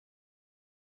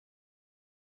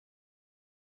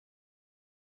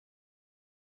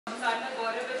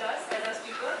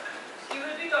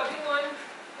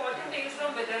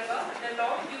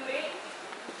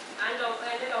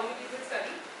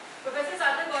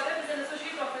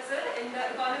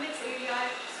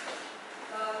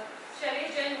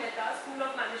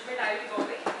at IIT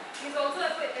Bombay. He is also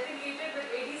affiliated with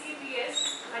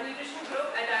ADCPS, a nutrition group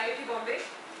at IIT Bombay.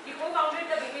 He co-founded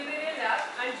the Behavioral Lab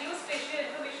and Geospatial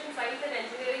Information Science and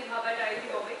Engineering Hub at IIT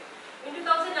Bombay. In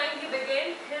 2009, he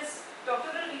began his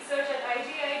doctoral research at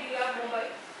IGIDR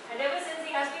Mumbai, and ever since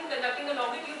he has been conducting a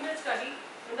longitudinal study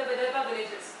in the Vidarbha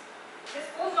villages. His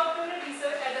postdoctoral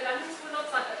research at the London School of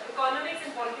Economics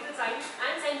and Political Science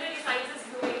and Central Sciences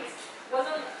Humanities was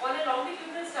on a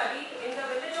longitudinal study in the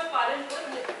village of Palanpur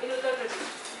in Uttar Pradesh.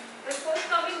 His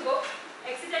forthcoming book,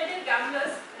 Accidental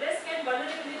Gamblers, Risk and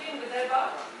Vulnerability in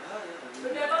Vidarbha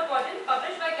Cotton,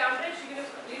 published by Cambridge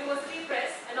University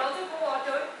Press and also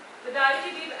co-authored with the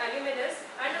IIT alumnus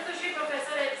and associate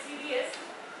professor at CDS,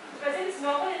 presents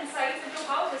novel insights into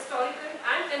how historical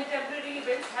and contemporary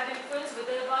events have influenced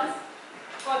Vidarbha's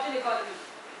cotton economy.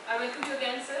 I welcome you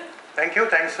again, sir. Thank you.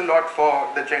 Thanks a lot for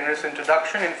the generous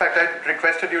introduction. In fact, I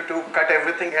requested you to cut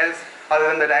everything else other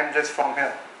than that I'm just from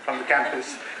here, from the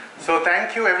campus. So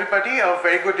thank you, everybody. A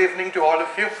very good evening to all of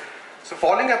you. So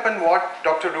following up on what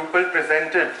Dr. Rupal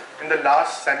presented in the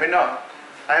last seminar,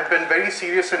 I have been very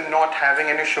serious in not having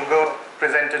any sugar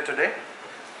presented today.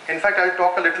 In fact, I'll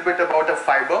talk a little bit about a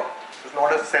fiber. There's a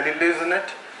lot of cellulose in it,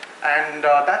 and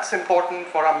that's important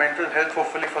for our mental health,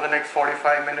 hopefully for the next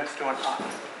 45 minutes to an hour.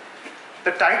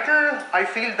 The title, I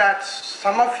feel that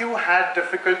some of you had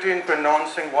difficulty in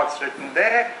pronouncing what's written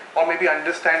there, or maybe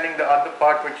understanding the other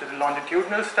part, which is the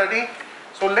longitudinal study.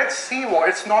 So let's see what,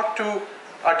 it's not to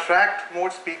attract more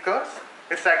speakers,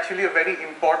 it's actually a very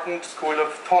important school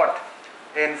of thought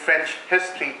in French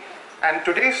history. And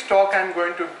today's talk, I'm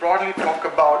going to broadly talk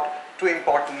about two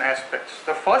important aspects.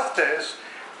 The first is,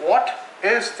 what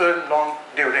is the longue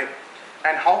durée?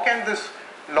 And how can this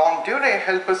longue durée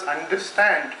help us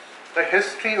understand the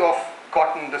history of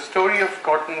cotton, the story of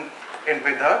cotton in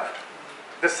Vidarbha?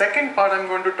 The second part, I'm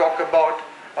going to talk about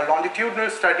a longitudinal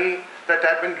study that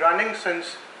I've been running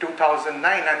since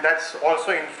 2009, and that's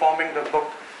also informing the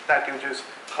book that you just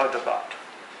heard about.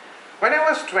 When I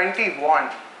was 21,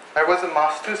 I was a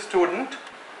master's student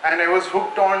and I was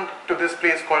hooked on to this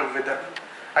place called Vidarbha.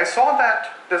 I saw that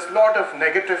there's a lot of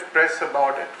negative press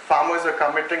about it. Farmers are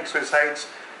committing suicides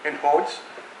in hordes.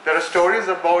 There are stories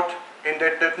about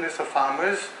indebtedness of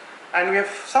farmers, and we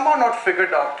have somehow not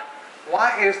figured out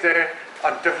why is there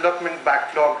a development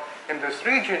backlog in this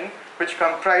region, which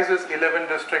comprises 11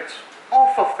 districts of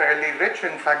a fairly rich,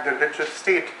 in fact the richest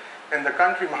state in the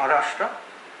country, Maharashtra.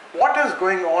 What is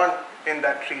going on in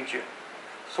that region?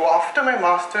 So after my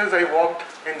master's, I worked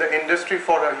in the industry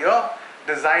for a year,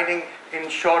 designing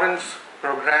insurance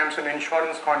programs and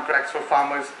insurance contracts for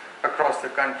farmers across the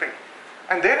country.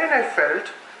 And therein I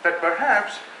felt that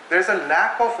perhaps there's a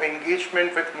lack of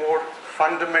engagement with more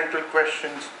fundamental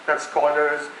questions that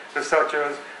scholars,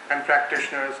 researchers, and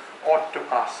practitioners ought to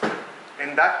ask.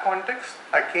 In that context,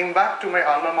 I came back to my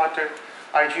alma mater,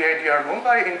 IGIDR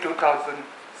Mumbai, in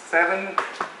 2007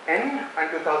 end,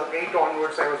 and 2008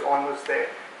 onwards, I was almost there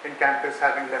in campus,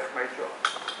 having left my job.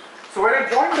 So when I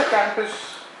joined the campus,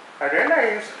 I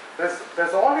realized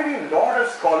there's already a lot of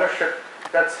scholarship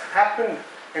that's happened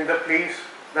in the place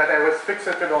that I was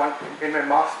fixated on in my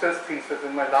master's thesis,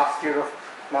 in my last year of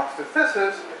master's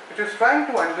thesis, which is trying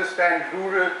to understand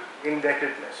rural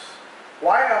indebtedness.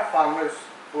 Why are farmers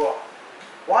poor?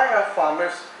 Why are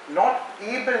farmers not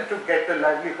able to get the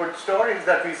livelihood stories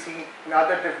that we see in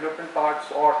other development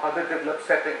parts or other developed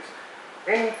settings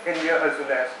in India as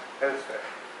well as elsewhere?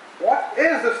 What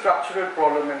is the structural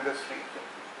problem in this region?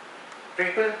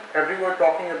 People everywhere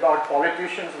talking about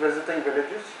politicians visiting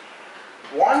villages.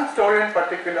 One story in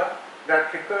particular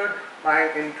that triggered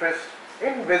my interest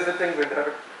in visiting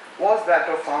Vidarbha was that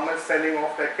of farmers selling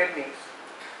off their kidneys.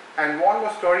 And one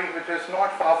more story which is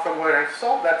not far from where I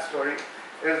saw that story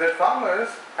is that farmers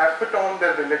have put on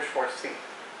their village for sale.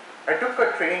 I took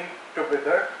a train to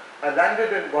Vidarbha. I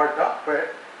landed in Wardha, where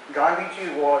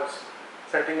Gandhiji was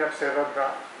setting up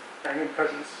Sevagram,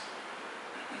 1930s.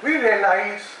 We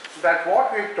realized that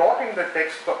what we taught in the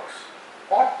textbooks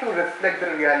ought to reflect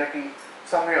the reality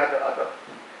some way or the other.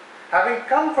 Having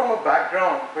come from a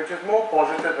background which is more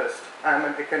positivist, I am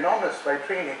an economist by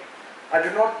training, I do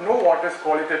not know what is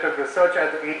qualitative research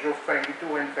at the age of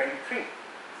 22 and 23.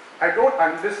 I don't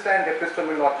understand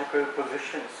epistemological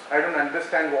positions. I don't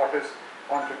understand what is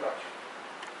ontology.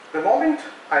 The moment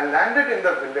I landed in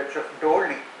the village of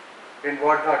Dorli in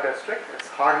Wardha district, it's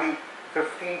hardly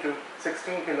 15 to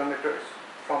 16 kilometers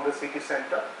from the city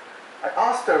center, I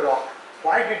asked a rock,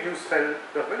 why did you sell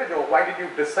the village, or why did you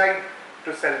decide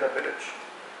to sell the village?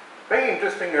 Very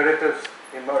interesting narratives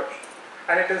emerged.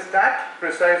 And it is that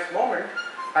precise moment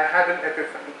I had an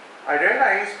epiphany. I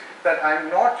realized that I'm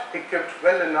not equipped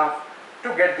well enough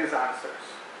to get these answers.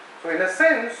 So in a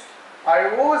sense,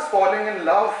 I was falling in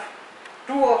love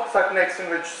to a certain extent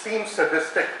which seems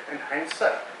sadistic in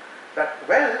hindsight. That,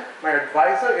 well, my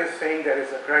advisor is saying there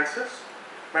is a crisis,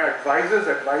 my advisors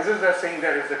are saying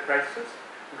there is a crisis,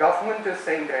 government is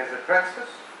saying there is a crisis,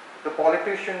 the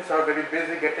politicians are very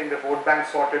busy getting the vote bank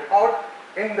sorted out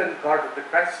in the regard of the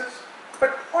crisis.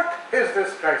 But what is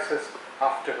this crisis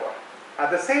after all?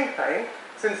 At the same time,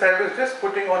 since I was just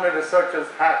putting on a researcher's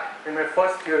hat in my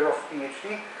first year of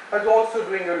PhD, I was also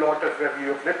doing a lot of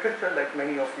review of literature like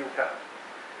many of you have.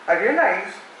 I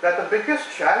realized that the biggest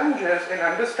challenge is in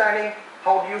understanding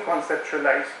how do you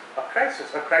conceptualize a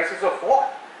crisis. A crisis of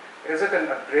what? Is it an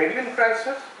agrarian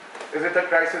crisis? Is it a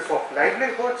crisis of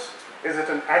livelihoods? Is it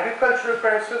an agricultural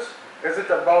crisis? Is it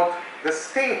about the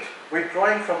state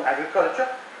withdrawing from agriculture?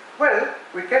 Well,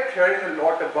 we kept hearing a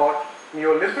lot about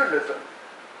neoliberalism.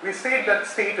 We say that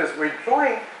state is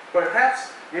withdrawing,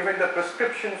 perhaps given the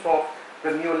prescriptions of the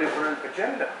neoliberal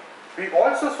agenda. We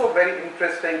also saw very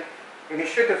interesting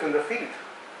initiatives in the field.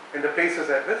 In the places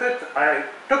I visit, I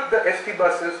took the ST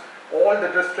buses, all the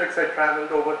districts I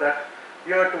traveled over that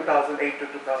year 2008 to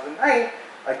 2009.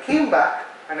 I came back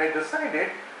and I decided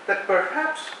that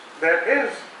perhaps there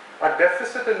is a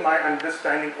deficit in my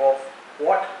understanding of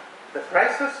what the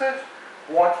crisis is,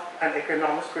 what an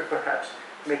economist could perhaps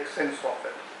make sense of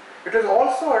it. It was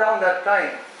also around that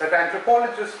time that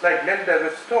anthropologists like Glenn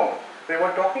Davis Stone, they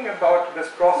were talking about this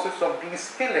process of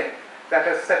de-skilling that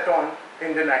has set on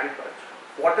Indian agriculture.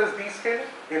 What is de-skilling?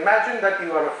 Imagine that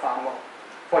you are a farmer.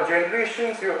 For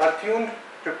generations you are attuned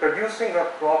to producing a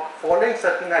crop, following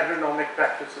certain agronomic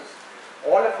practices.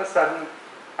 All of a sudden,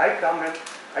 I come in,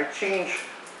 I change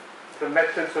the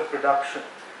methods of production.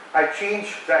 I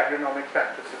change the agronomic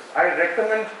practices. I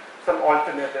recommend some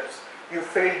alternatives. You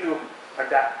fail to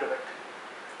adapt to it.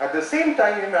 At the same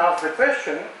time, you may ask the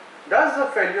question, does the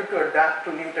failure to adapt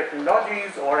to new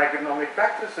technologies or agronomic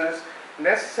practices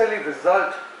necessarily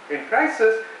result in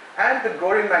crisis and the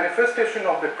gory manifestation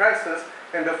of the crisis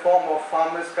in the form of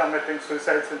farmers committing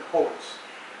suicides in hordes?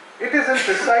 It is in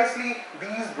precisely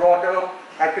these broader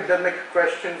academic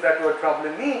questions that were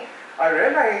troubling me. I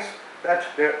realized that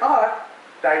there are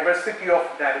diversity of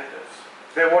narratives.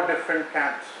 There were different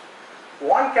camps.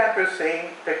 One camp is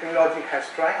saying technology has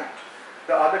triumphed.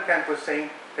 The other camp is saying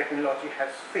technology has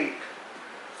failed.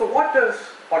 So what does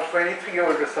a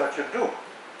 23-year-old researcher do?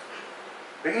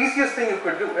 The easiest thing you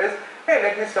could do is, hey,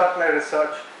 let me start my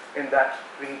research in that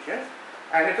region.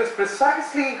 And it is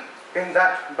precisely in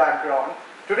that background.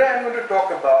 Today I'm going to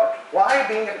talk about why,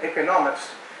 being an economist,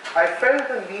 I felt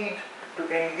the need to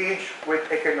engage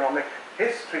with economic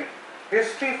history.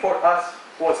 History for us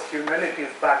was humanities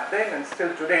back then, and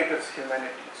still today it is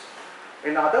humanities.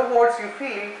 In other words, you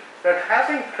feel that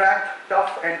having cracked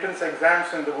tough entrance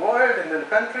exams in the world and in the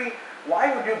country,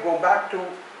 why would you go back to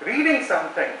reading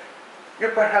something you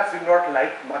perhaps did not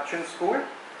like much in school,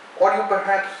 or you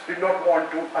perhaps did not want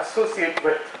to associate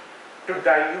with, to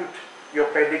dilute your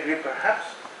pedigree perhaps,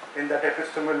 in that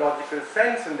epistemological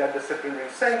sense, in that disciplinary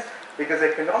sense, because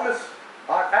economists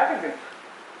are arrogant.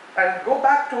 And go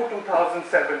back to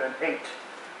 2007 and 8.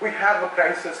 We have a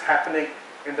crisis happening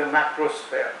in the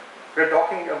macrosphere. We're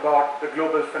talking about the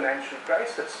global financial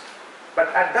crisis. But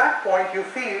at that point, you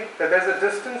feel that there's a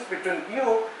distance between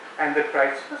you and the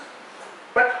crisis.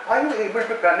 But are you able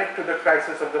to connect to the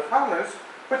crisis of the farmers,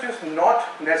 which is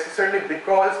not necessarily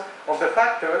because of the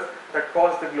factors that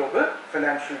caused the global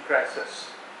financial crisis?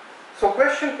 So a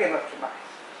question came up to mind.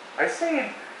 I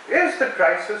said, is the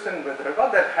crisis in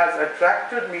Vidarbha that has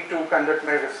attracted me to conduct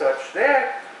my research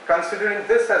there, considering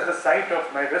this as the site of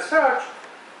my research,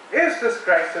 is this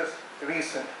crisis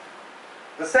recent?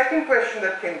 The second question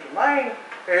that came to mind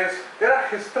is, there are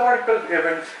historical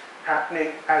events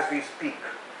happening as we speak.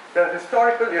 There are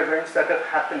historical events that have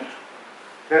happened.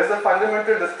 There is a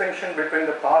fundamental distinction between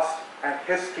the past and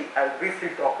history. I'll briefly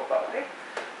talk about it.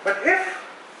 But if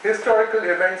historical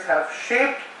events have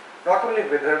shaped not only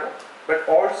Vidarbha, but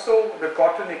also the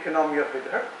cotton economy of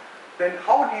Vidarbha, then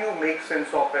how do you make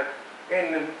sense of it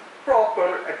in a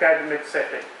proper academic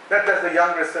setting? That is the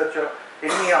young researcher in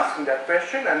me asking that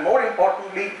question, and more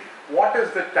importantly, what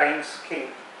is the time scale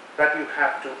that you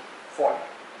have to follow?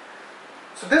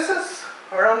 So this is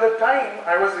around the time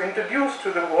I was introduced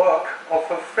to the work of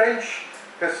a French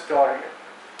historian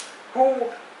who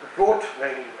wrote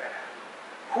very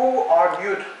well, who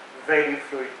argued very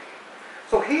fluidly.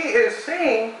 So he is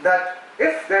saying that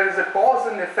if there is a cause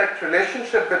and effect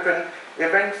relationship between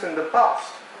events in the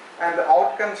past and the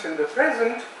outcomes in the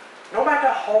present, no matter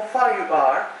how far you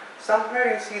are,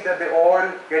 somewhere you see that they're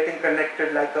all getting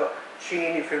connected like a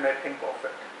chain, if you may think of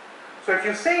it. So if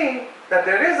you're saying that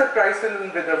there is a crisis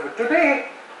in Vidarbha today.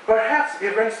 Perhaps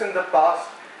events in the past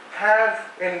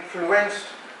have influenced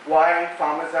why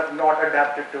farmers have not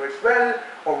adapted to it well,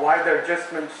 or why their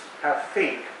adjustments have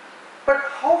failed. But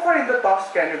how far in the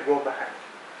past can you go behind?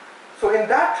 So in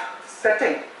that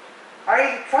setting,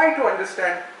 I try to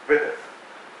understand Vidarbha.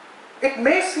 It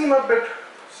may seem a bit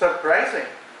surprising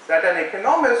that an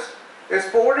economist is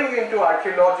pouring into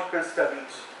archaeological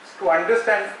studies to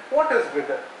understand what is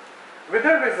Vidarbha.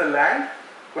 Vidarbha is a land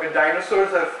where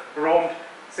dinosaurs have roamed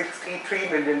 63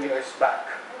 million years back.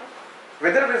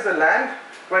 Vidarbha is a land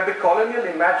where the colonial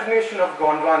imagination of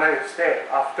Gondwana is there.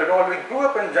 After all, we grew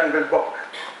up in Jungle Book,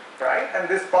 right? And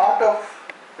this part of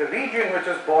the region which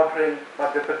is bordering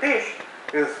Madhya Pradesh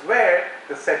is where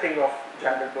the setting of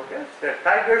Jungle Book is. There are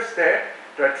tigers there,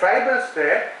 there are tribals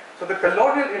there, so the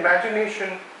colonial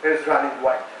imagination is running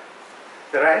wild.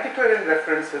 There are antiquarian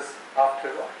references after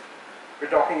all. We're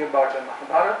talking about the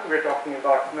Mahabharata, we're talking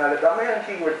about Nala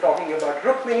Damayanti, we're talking about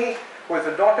Rukmini, who is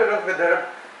the daughter of Vidarbha,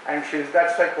 and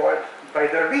that's why called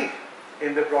Vidarbhi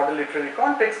in the broader literary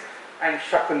context, and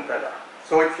Shakuntala.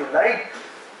 So if you like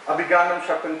Abhiganam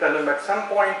Shakuntalam at some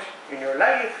point in your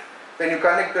life, then you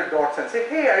connect the dots and say,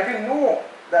 hey, I didn't know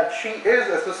that she is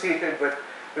associated with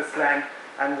this land,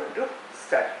 I'm going to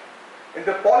study. In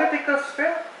the political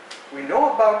sphere, we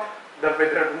know about the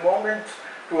Vidarbha movement,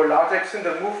 to a large extent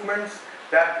the movements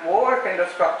that were kind of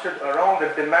structured around the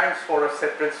demands for a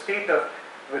separate state of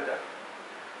Vidarbha.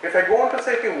 If I go on to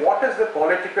say, okay, what is the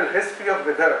political history of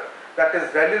Vidarbha that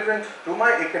is relevant to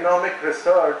my economic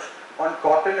research on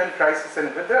cotton and crisis in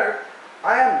Vidarbha,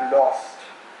 I am lost.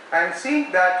 I am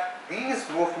seeing that these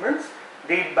movements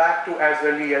date back to as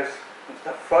early as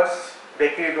the first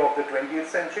decade of the 20th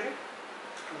century.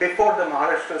 Before the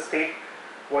Maharashtra state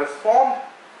was formed,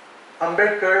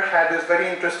 Ambedkar had these very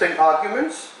interesting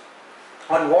arguments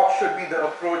on what should be the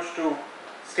approach to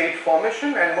state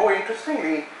formation, and more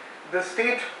interestingly, the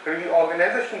State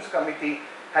Reorganizations Committee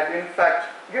had in fact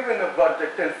given a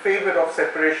verdict in favor of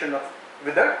separation of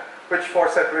Vidarbha, which for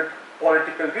separate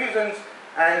political reasons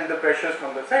and the pressures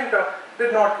from the center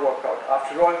did not work out.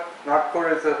 After all,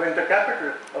 Nagpur is the winter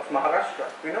capital of Maharashtra,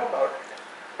 we know about it.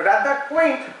 But at that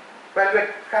point, when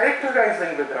we're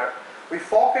characterizing Vidarbha, we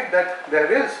forget that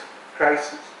there is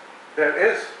crisis, there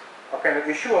is a kind of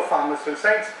issue of farmer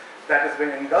suicides that has been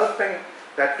engulfing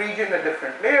that region at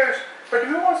different layers. But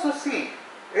you also see,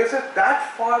 is it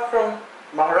that far from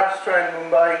Maharashtra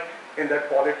and Mumbai in that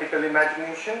political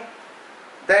imagination?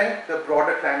 Then the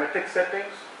broader climatic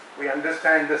settings. We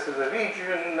understand this is a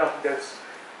region of this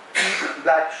deep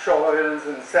black soils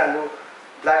and shallow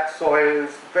black soils,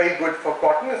 very good for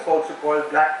cotton. It's also called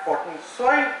black cotton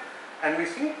soil. And we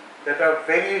see that there are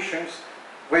variations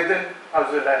within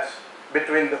as well as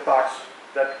between the parts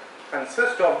that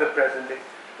consist of the present day.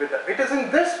 It is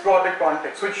in this broader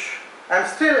context which I'm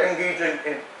still engaging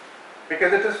in,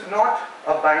 because it is not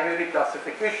a binary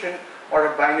classification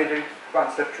or a binary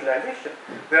conceptualization.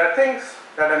 There are things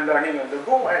that I'm learning on the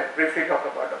go. I'll briefly talk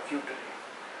about a few today.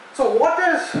 So what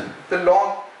is the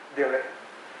Longue durée?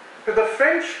 So the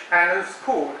French Annals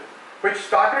Code, which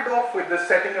started off with the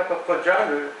setting up of a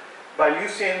journal by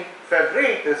Lucien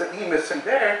Febvre, there's an E missing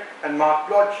there, and Marc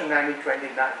Bloch in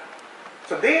 1929.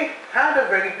 So they had a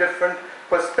very different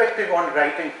perspective on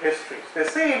writing histories. They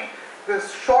say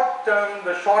this short term,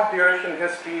 the short duration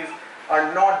histories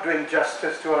are not doing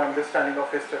justice to our understanding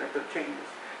of historical changes.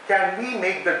 Can we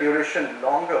make the duration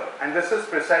longer? And this is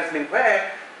precisely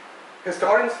where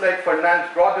historians like Fernand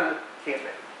Braudel came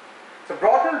in. So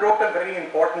Braudel wrote a very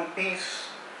important piece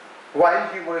while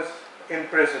he was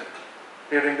imprisoned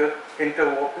during the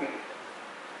interwar period.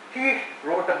 He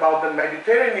wrote about the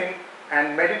Mediterranean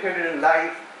and Mediterranean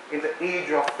life in the age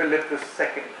of Philip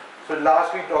II. So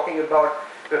largely talking about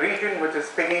the region which is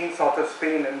Spain, south of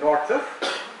Spain, and north of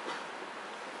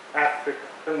Africa,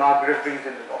 the Maghreb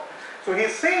region and all. So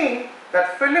he's saying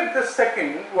that Philip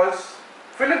II was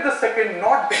Philip II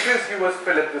not because he was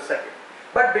Philip II,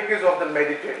 but because of the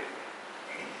Mediterranean,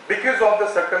 because of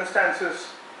the circumstances,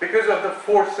 because of the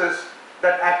forces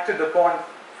that acted upon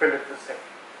Philip II.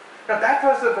 Now that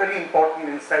was a very important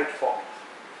insight for me.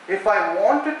 If I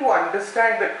wanted to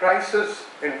understand the crisis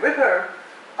in Vidarbha,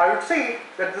 I would say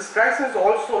that this crisis is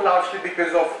also largely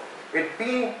because of it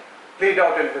being played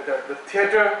out in Vidarbha. The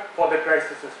theatre for the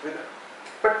crisis is Vidarbha.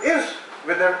 But is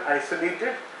Vidarbha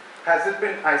isolated? Has it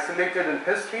been isolated in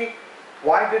history?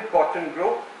 Why did cotton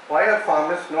grow? Why are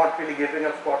farmers not really giving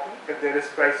up cotton if there is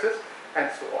crisis? And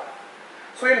so on.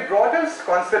 So in Braudels'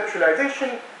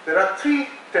 conceptualization, there are three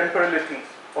temporalities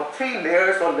or three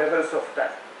layers or levels of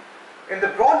time. In the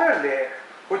broader layer,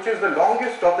 which is the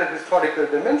longest of the historical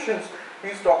dimensions,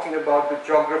 he's talking about the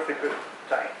geographical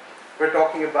time. We're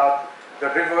talking about the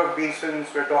river basins,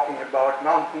 we're talking about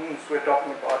mountains, we're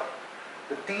talking about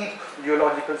the deep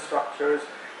geological structures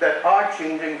that are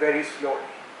changing very slowly.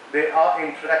 They are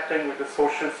interacting with the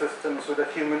social systems, with the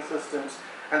human systems,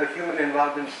 and the human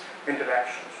environment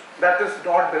interactions. That is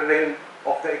not the realm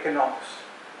of the economists.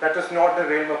 That is not the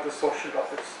realm of the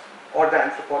sociologists or the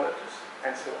anthropologists,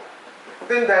 and so on.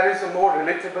 Then there is a more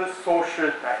relatable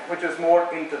social time, which is more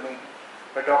intermediate.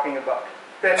 We're talking about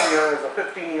 10 years or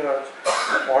 15 years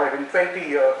or even 20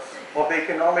 years of the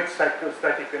economic cycles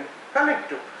that you can connect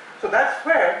to. So that's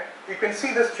where you can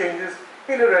see these changes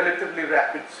in a relatively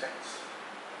rapid sense.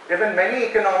 Even many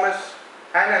economists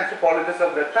and anthropologists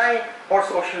of the time or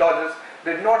sociologists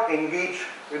did not engage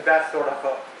with that sort of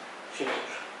a change.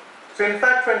 So in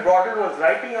fact, when Brodel was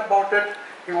writing about it,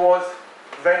 he was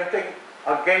venting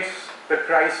against the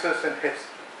crisis in history.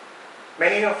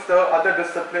 Many of the other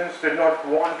disciplines did not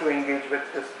want to engage with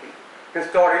history.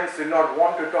 Historians did not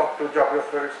want to talk to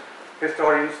geographers.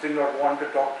 Historians did not want to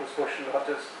talk to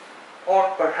sociologists. Or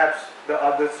perhaps the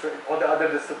other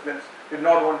disciplines did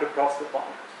not want to cross the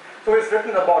boundaries. So it's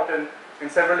written about in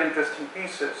several interesting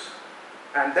pieces.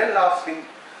 And then lastly,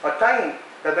 a time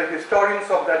that the historians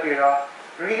of that era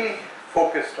really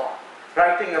focused on,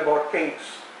 writing about kings,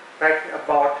 writing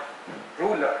about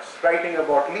rulers, writing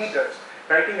about leaders,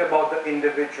 writing about the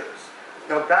individuals.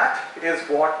 Now that is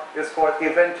what is called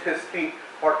event history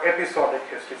or episodic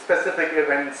history, specific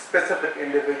events, specific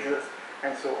individuals,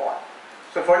 and so on.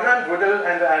 So Ferdinand Goodell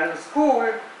and the Annals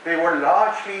School, they were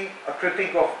largely a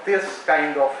critique of this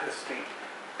kind of history.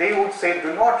 They would say,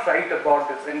 do not write about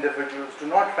these individuals, do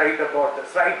not write about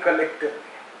this, write collectively.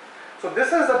 So this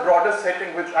is a broader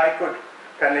setting which I could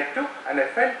connect to, and I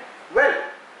felt, well,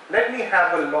 let me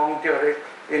have a longue durée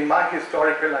in my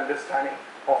historical understanding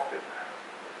of this.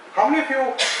 How many of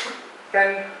you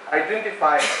can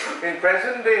identify in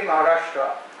present-day Maharashtra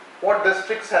what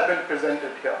districts have been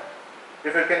presented here?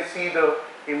 If you can see the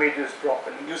images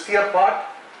properly. You see a part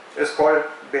is called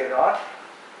Berar.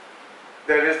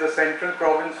 There is the central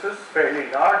provinces,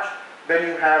 fairly large. Then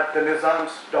you have the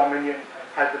Nizam's dominion,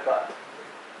 Hyderabad.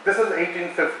 This is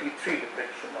 1853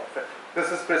 depiction of it.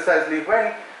 This is precisely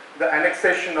when the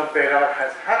annexation of Berar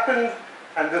has happened,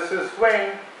 and this is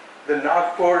when the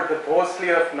Nagpur, the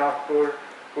Bhosle of Nagpur,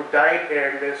 who died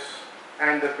heirless,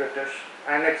 and the British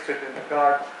annexed it in the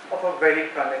guard of a very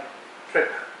cunning trick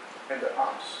in the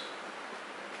arms.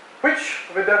 Which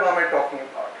Vidarbha am I talking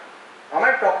about? Am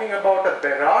I talking about a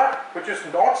Berar, which is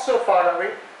not so far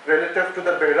away relative to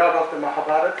the Berar of the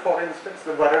Mahabharata, for instance,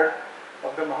 the Varad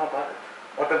of the Mahabharata,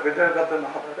 or the Vidarbha of the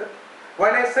Mahabharata?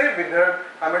 When I say Vidarbha,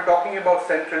 am I talking about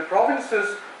central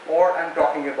provinces, or I'm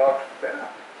talking about Berar?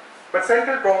 But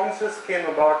central provinces came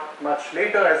about much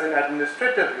later as an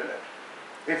administrative unit.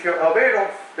 If you're aware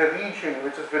of the region,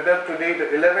 which is Vidarbha today,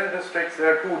 the 11 districts,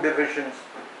 there are two divisions,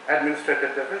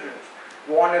 administrative divisions.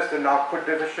 One is the Nagpur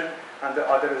division and the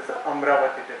other is the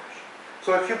Amravati division.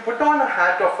 So if you put on a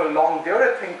hat of a longue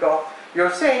durée thinker,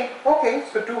 you're saying, okay,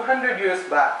 so 200 years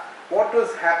back, what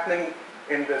was happening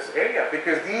in this area?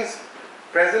 Because these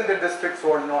present-day districts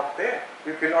were not there.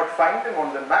 You cannot find them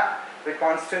on the map. They're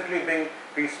constantly being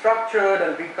restructured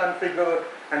and reconfigured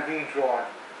and redrawn.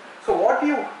 So what do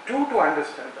you do to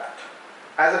understand that?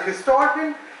 As a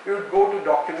historian, you would go to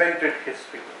documented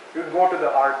history. You would go to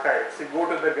the archives. You go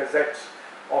to the gazettes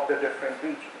of the different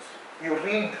regions. You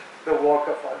read the work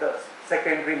of others,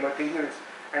 secondary materials,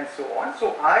 and so on.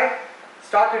 So I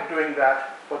started doing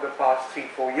that for the past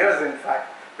 3-4 years, in fact,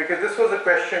 because this was a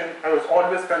question I was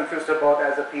always confused about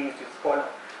as a PhD scholar.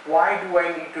 Why do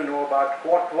I need to know about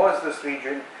what was this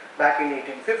region back in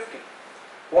 1850?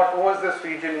 What was this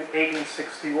region in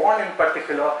 1861 in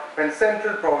particular, when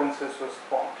central provinces was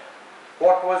formed?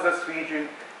 What was this region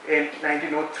in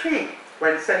 1903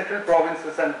 when central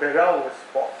provinces and Berar was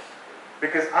formed?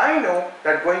 Because I know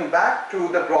that going back to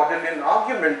the Brodelian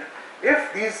argument,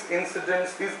 if these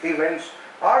incidents, these events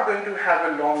are going to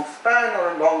have a long span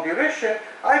or a long duration,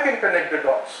 I can connect the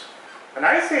dots. And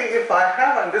I say if I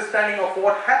have understanding of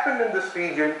what happened in this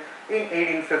region in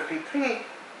 1853,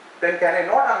 then can I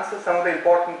not answer some of the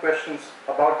important questions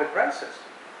about the crisis?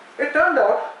 It turned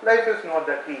out life is not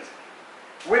that easy.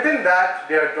 Within that,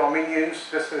 there are dominions.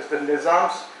 This is the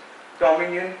Nizam's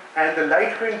dominion, and the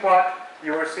light green part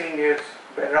you are seeing is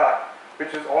Berar,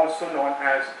 which is also known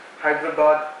as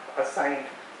Hyderabad assigned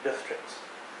districts.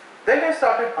 Then I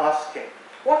started asking,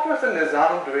 what was the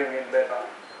Nizam doing in Berar?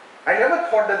 I never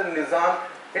thought that the Nizam,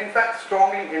 in fact,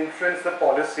 strongly influenced the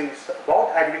policies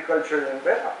about agriculture in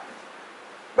Berar.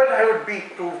 But I would be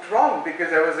proved wrong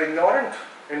because I was ignorant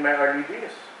in my early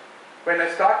days. When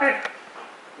I started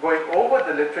going over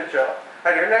the literature,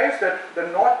 I realized that there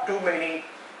are not too many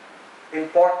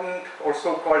important or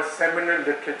so-called seminal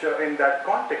literature in that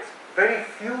context. Very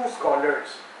few scholars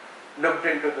looked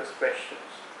into these questions.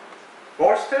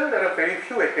 More still, there are very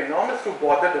few economists who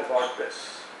bothered about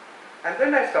this. And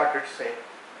then I started saying,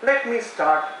 let me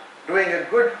start doing a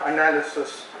good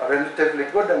analysis, a relatively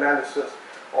good analysis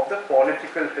of the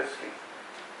political history.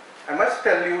 I must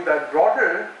tell you that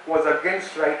Brodel was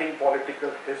against writing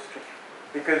political history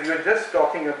because you were just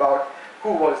talking about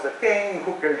who was the king,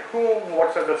 who killed whom,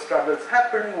 what sort of struggles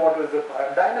happened, what was the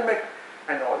power dynamic,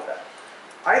 and all that.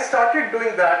 I started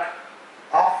doing that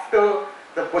after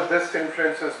the Buddhist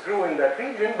influences grew in that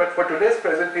region, but for today's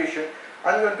presentation,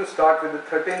 I'm going to start with the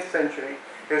 13th century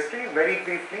history. Very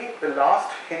briefly, the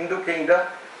last Hindu kingdom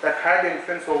that had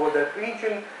influence over that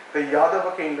region, the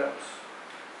Yadava kingdoms,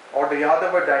 or the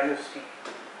Yadava dynasty,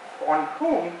 on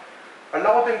whom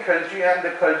Alauddin Khilji and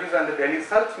the Khiljis and the Delhi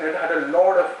Sultanate had a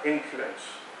lot of influence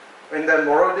when they're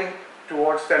marauding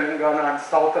towards Telangana and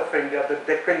south of India, the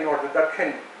Deccan or the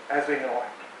Dakhin as we know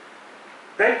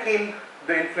it. Then came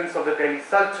the influence of the Delhi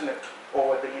Sultanate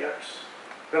over the years.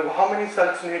 How many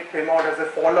sultanate came out as a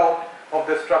fallout of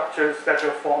the structures that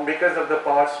were formed because of the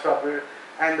power struggle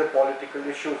and the political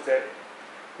issues there.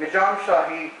 Nizam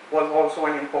Shahi was also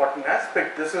an important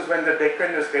aspect. This is when the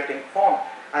Deccan is getting formed.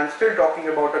 I'm still talking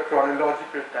about a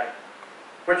chronological time,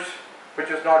 which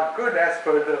is not good as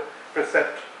per the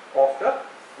precept of the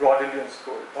Brodelian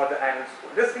school or the Annal school.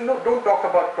 Just don't talk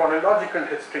about chronological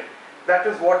history. That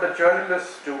is what the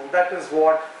journalists do. That is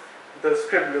what the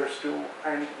scribblers do.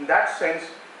 And in that sense,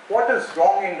 what is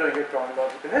wrong in doing a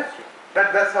chronological history?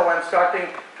 That's how I'm starting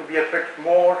to be a bit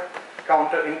more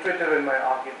counterintuitive in my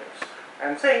arguments.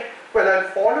 I'm saying, well, I'll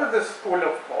follow this school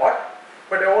of thought,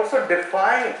 but I also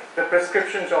define the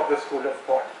prescriptions of the school of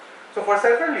thought. So for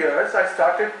several years, I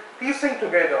started piecing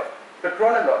together the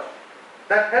chronology.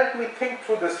 That helped me think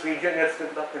through this region, its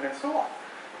development, and so on.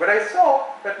 But I saw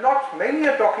that not many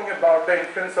are talking about the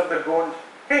influence of the Gond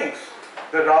kings,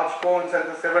 the Rajgonds and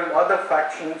the several other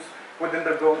factions within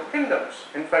the Gond kingdoms.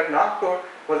 In fact, Nagpur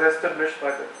was established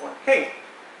by the Gond king.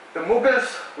 The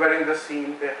Mughals were in the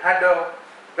scene. They had a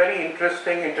very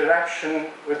interesting interaction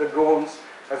with the Gonds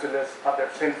as well as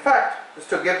others. In fact, just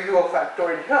to give you a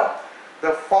factoid here,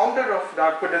 the founder of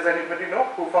Nagpur, does anybody know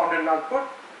who founded Nagpur?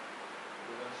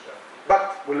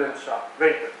 Bakht Buland Shah.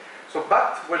 Very good. So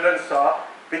Bakht Buland Shah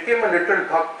became a little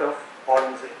Bhakt of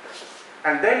Aurangzeb.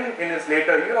 And then in his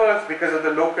later years, because of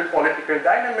the local political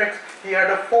dynamics, he had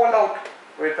a fallout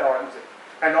with Aurangzeb.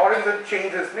 And Aurangzeb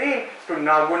changed his name to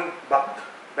Nagun Bakht,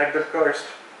 like the cursed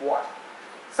one.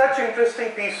 Such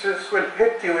interesting pieces will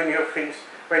hit you in your face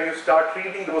when you start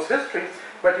reading those histories,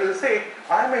 but you'll say,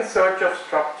 I'm in search of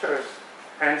structures,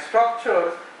 and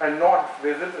structures are not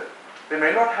visible. They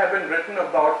may not have been written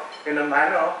about in a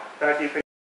manner that you can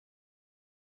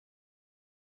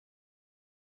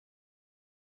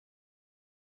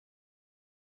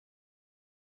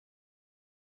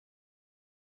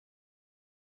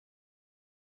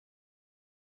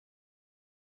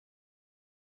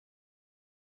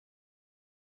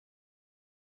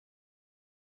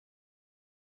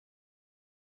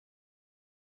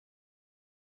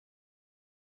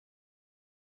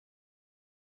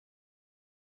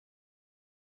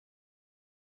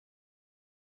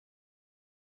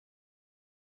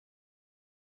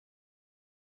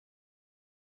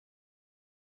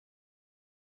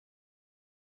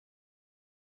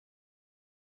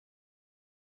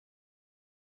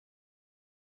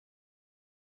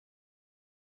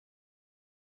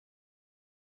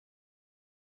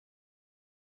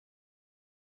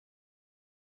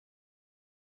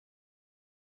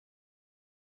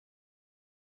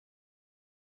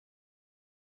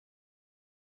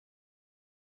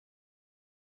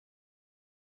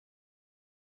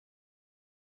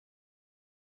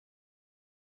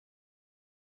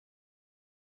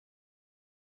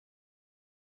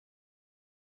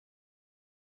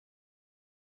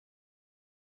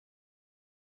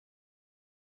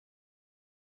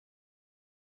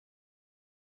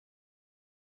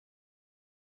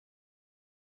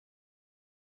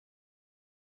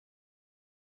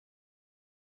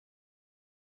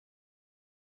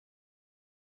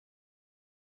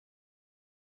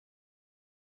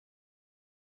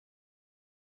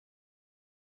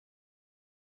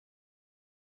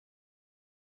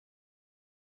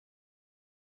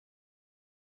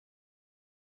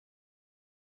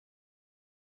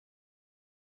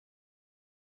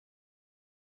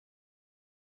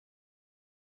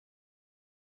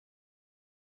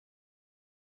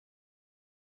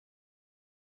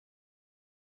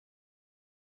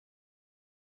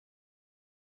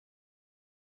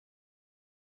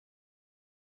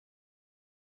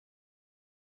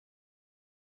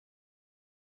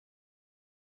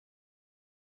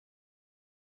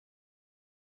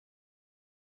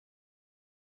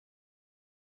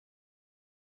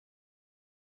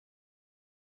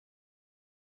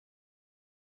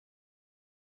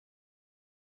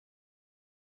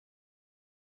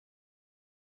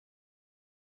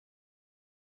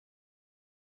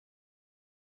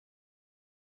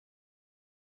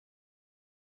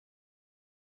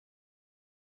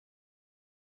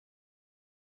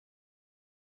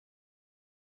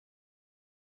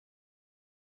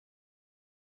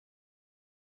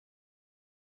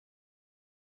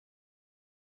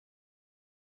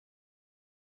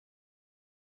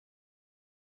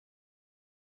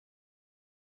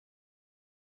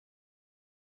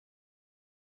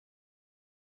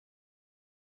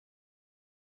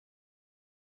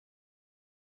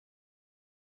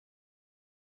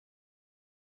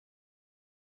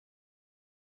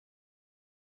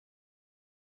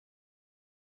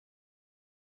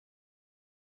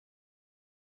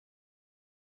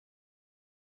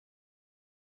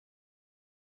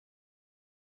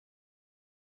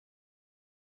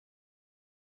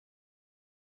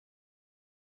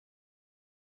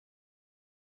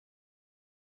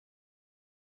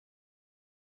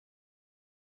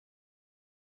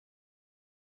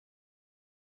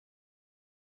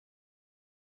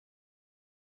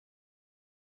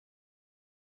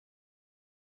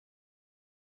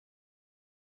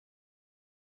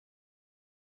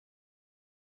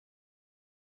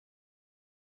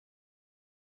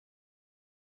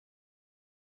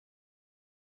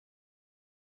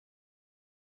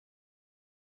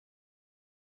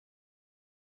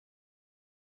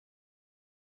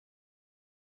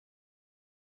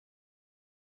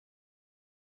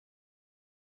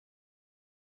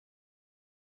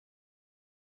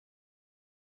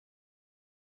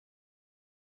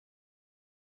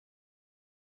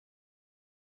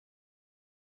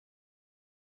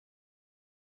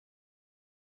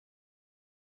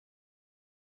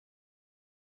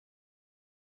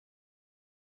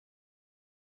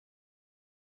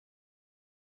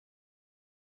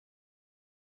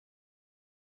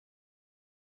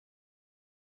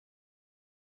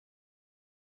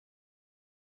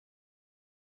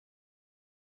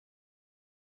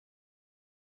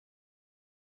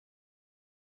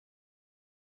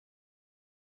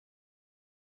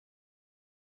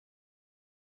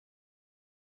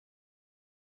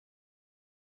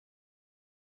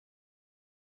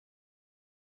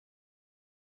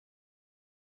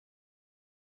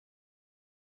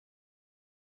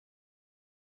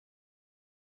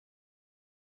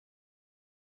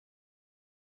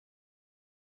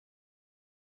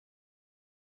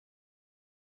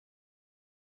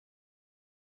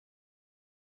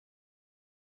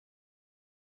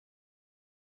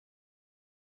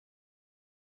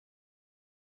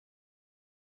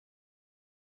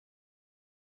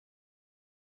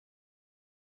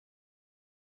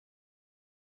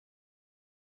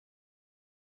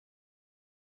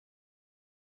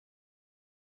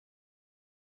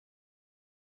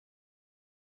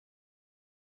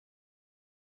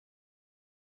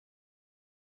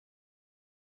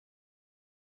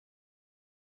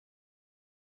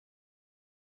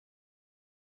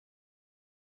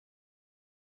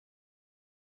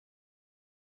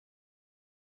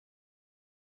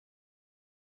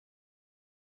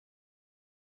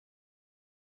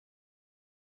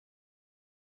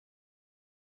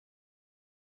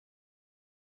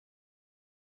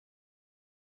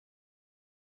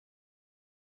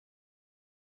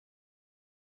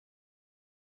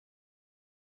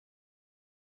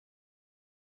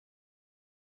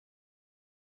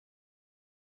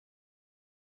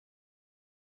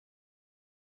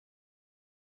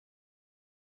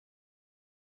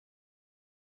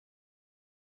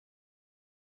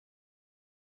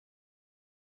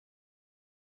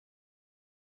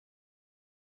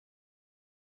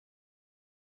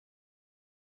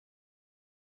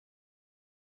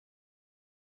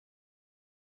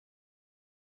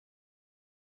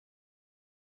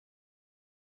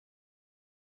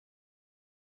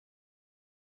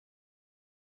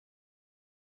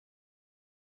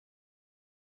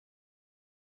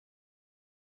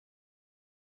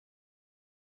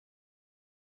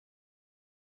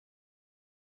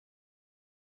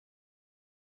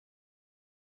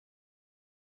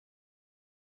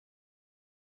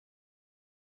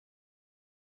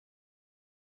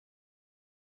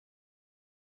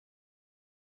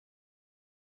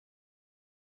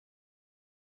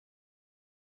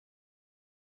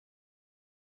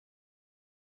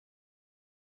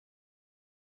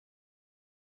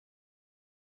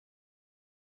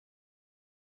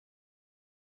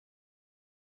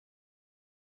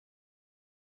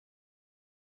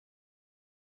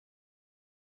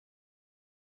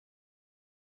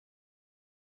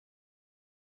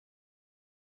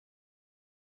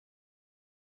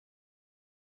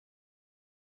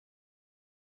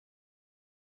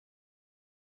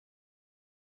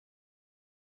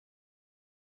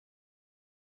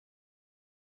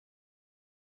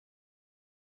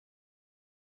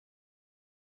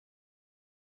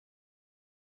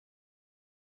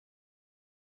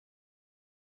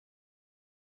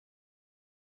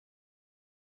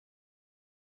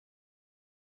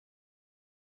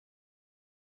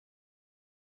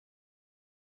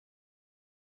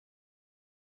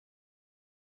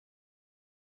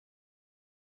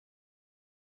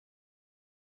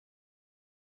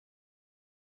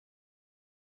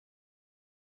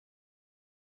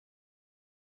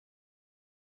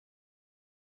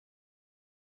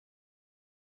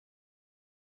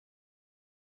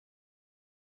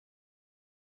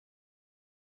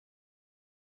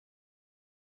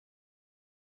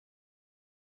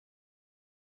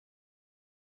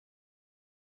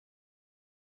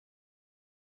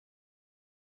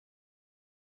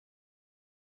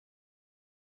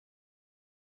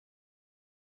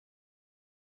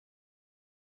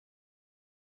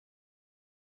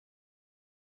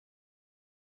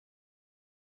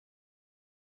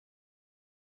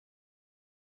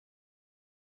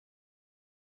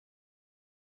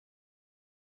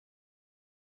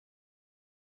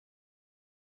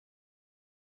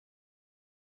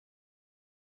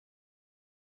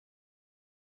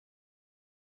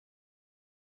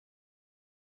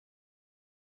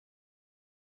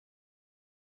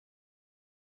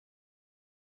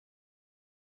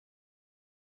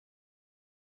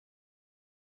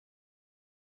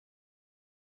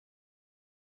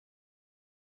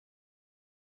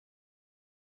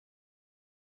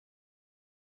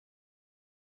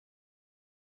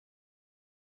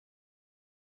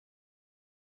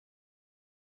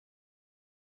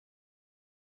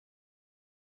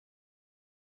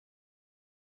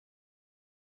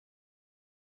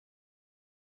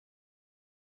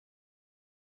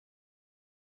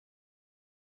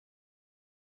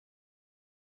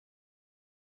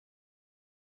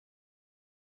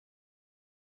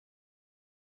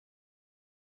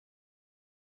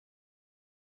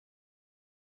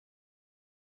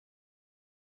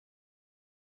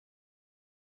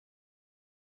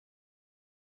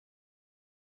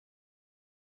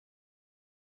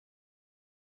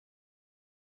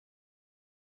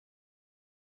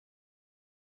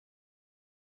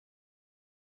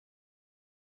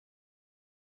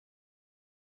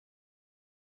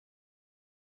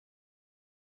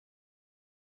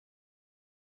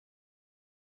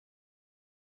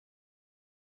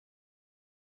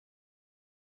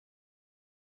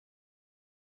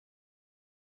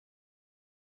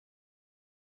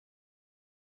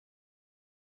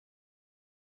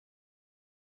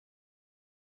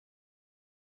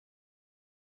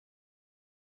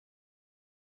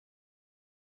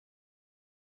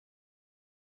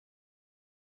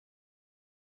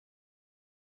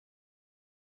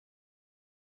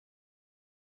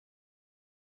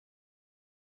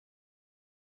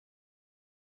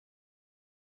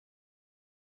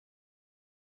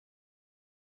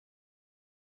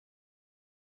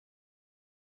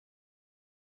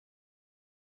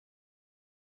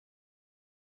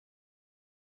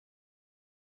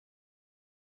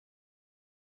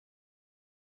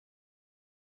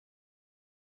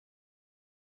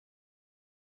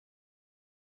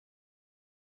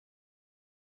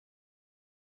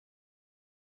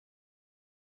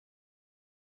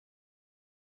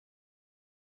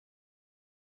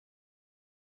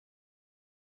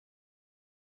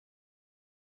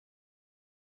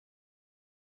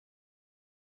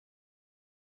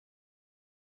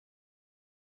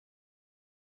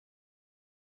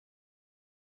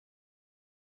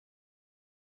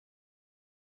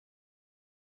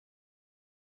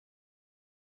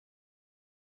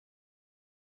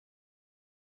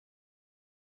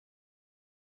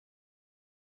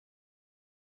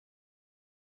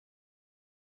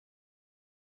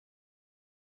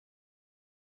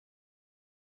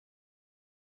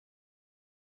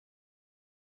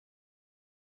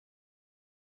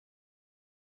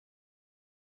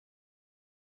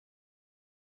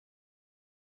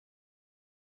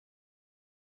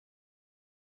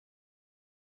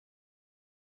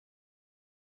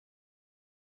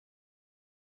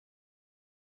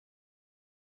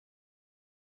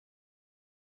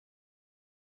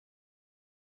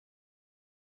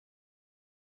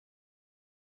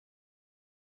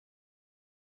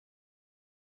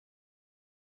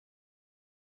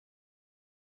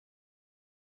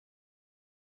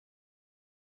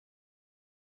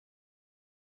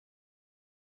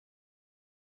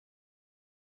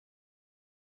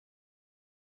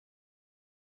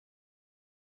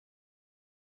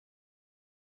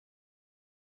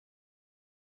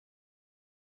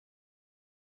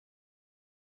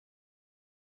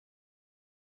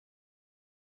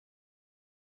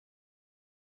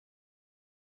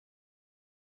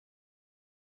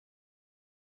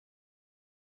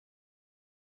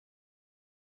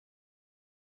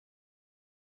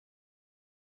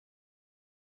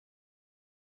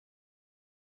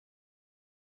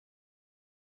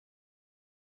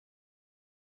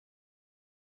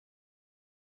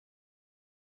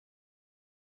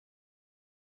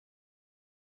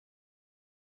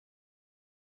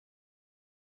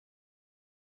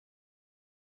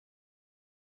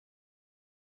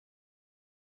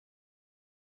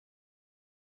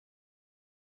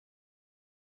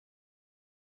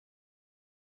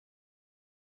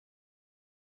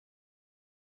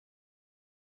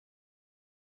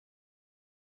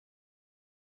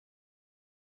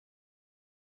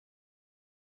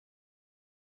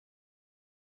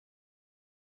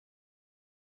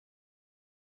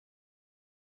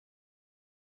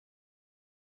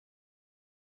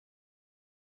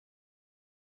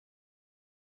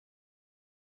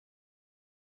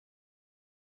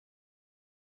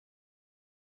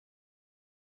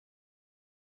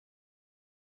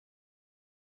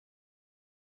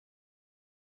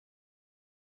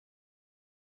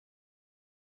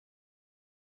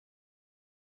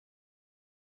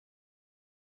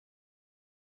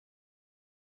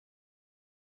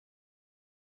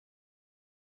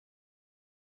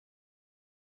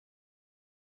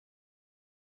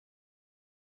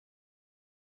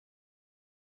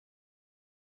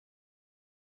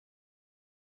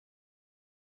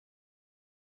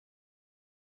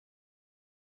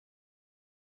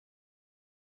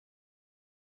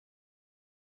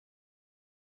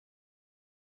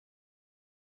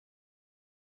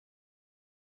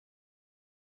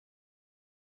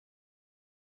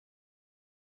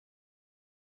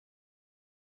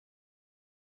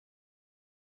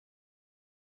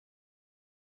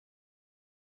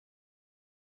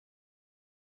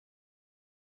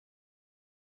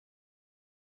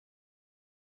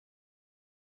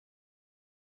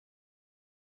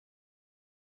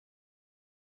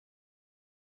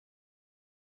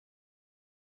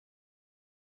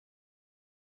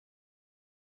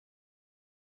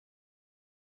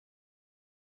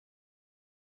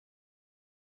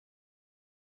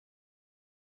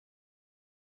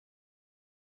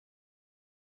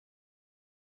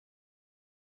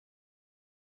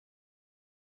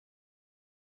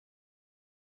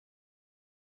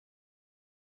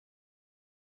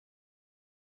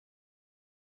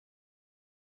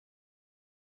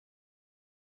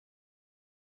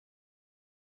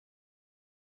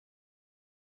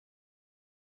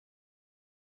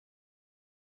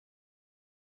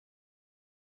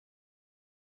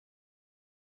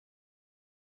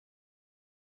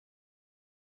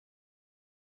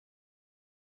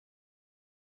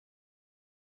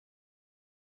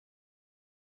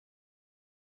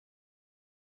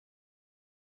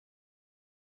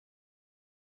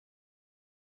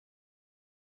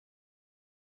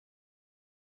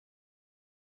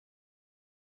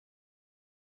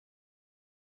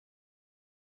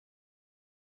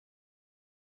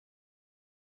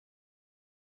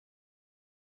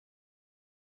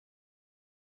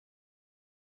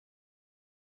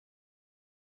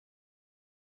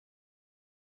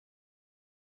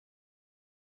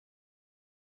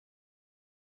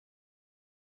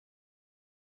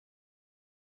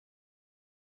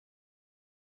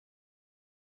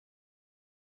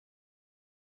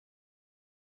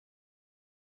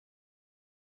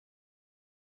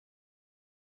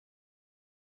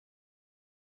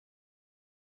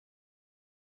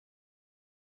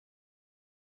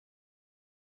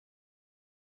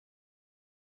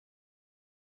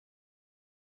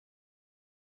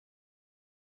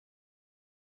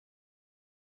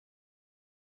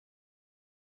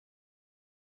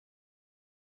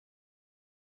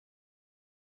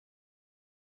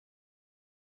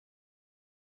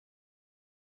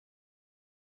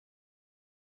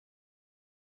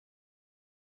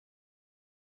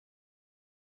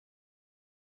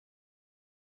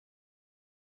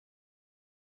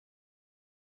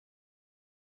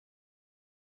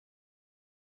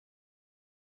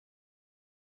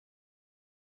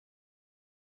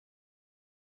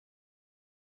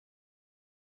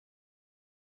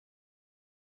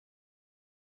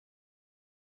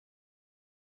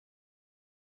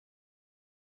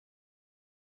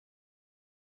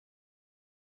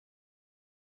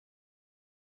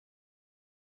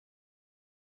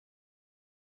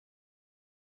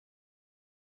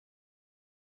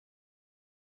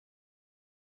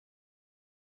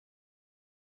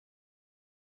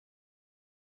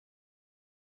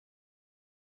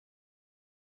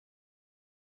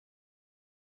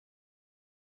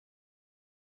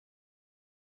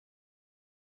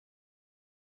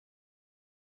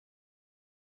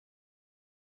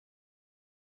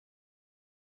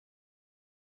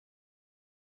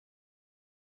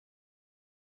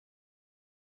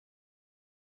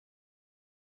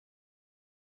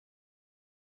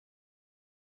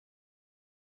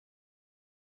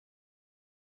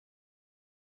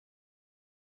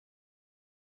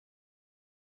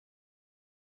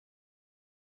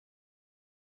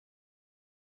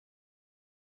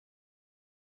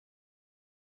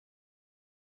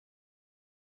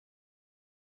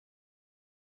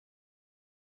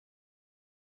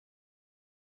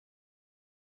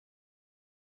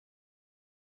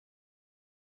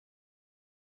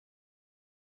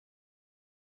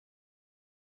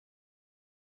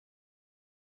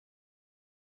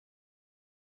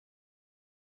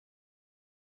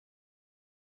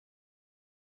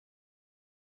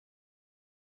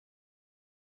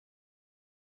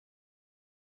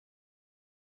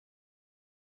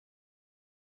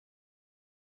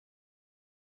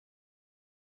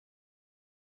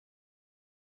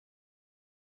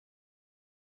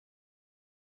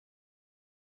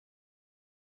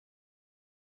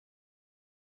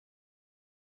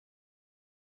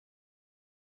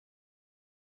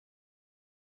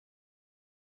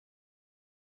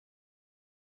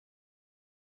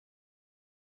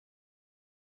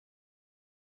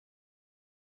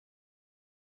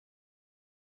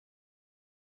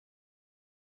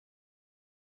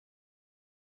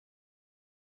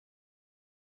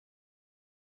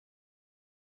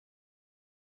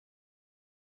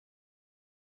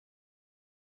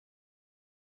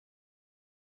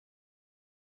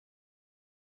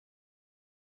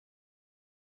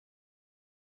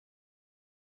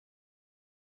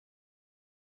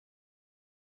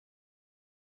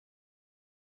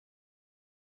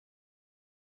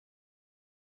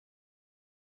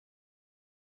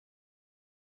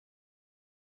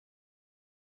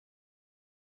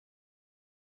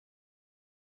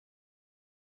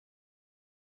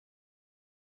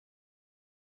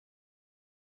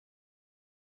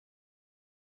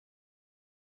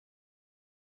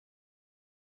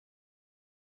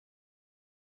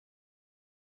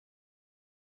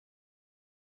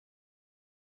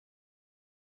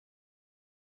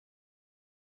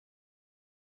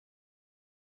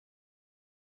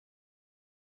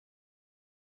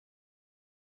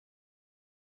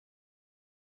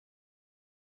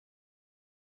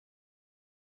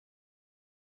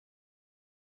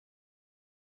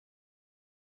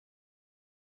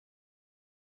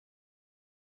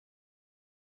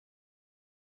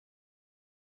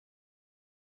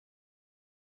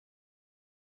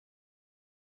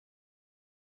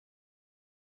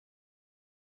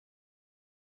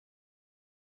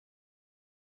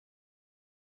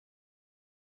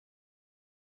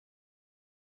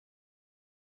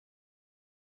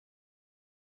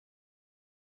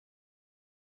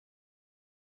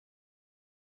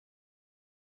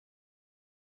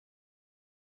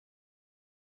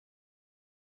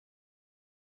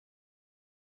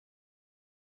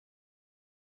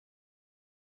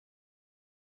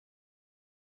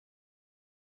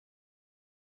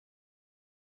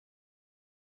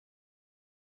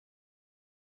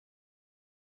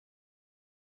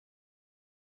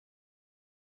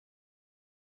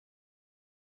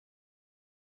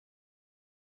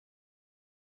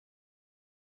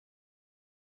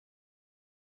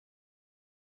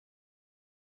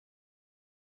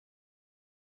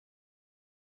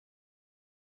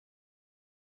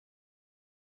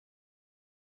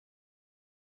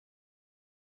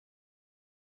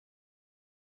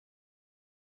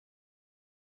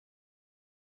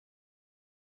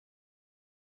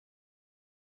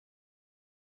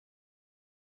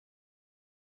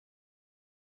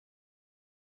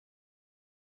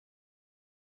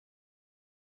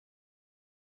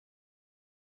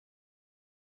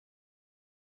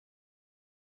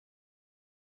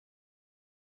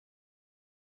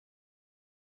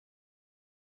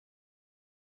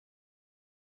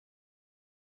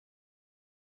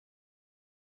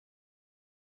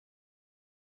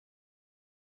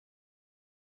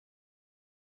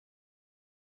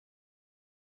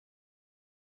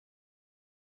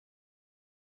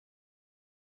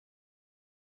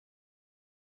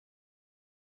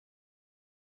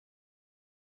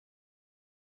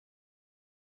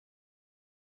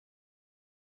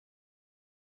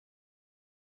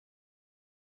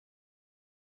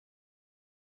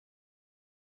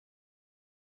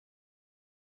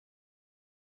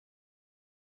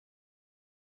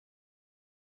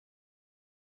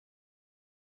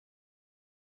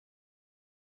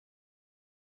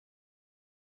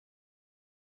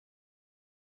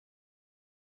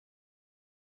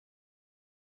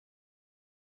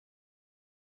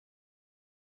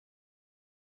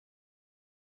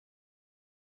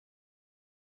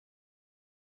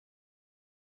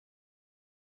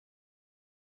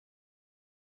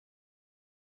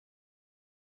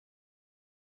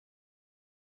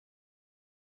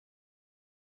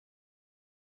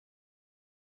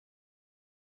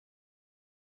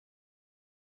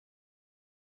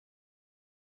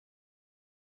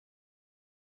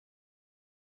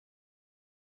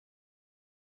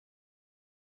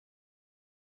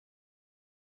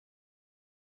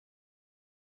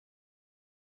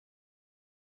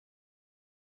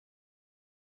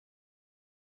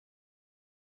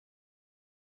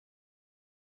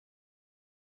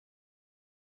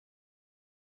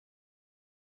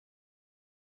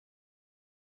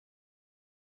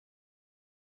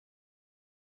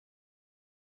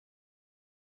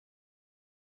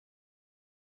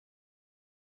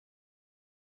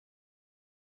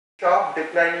sharp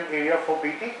declining area for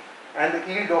BT and the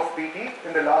yield of BT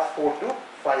in the last 4 to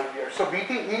 5 years. So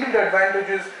BT yield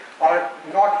advantages are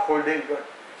not holding good.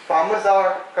 Farmers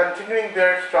are continuing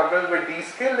their struggle with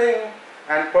de-skilling,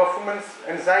 and performance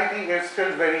anxiety is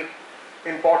still very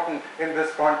important in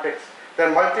this context. There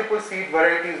are multiple seed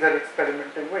varieties they're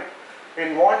experimenting with.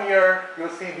 In 1 year, you'll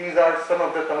see these are some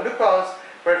of the talukas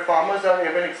where farmers are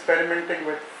even experimenting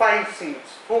with 5 seeds,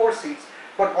 4 seeds,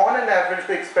 but on an average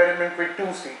they experiment with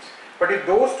 2 seeds. But if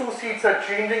those 2 seeds are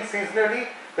changing seasonally,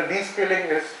 the de-skilling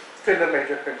is still a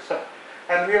major concern.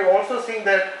 And we are also seeing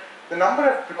that the number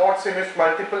of plots in which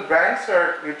multiple brands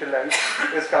are utilized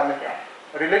is coming up.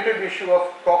 A related issue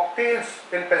of cocktails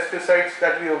in pesticides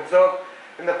that we observed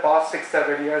in the past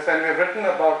 6-7 years, and we've written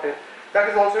about it. That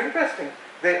is also interesting.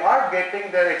 They are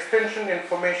getting their extension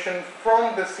information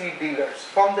from the seed dealers,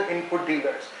 from the input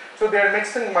dealers. So they are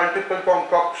mixing multiple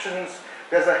concoctions.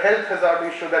 There's a health hazard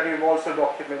issue that we've also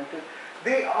documented.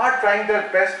 They are trying their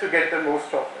best to get the most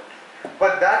of it.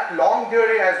 But that longue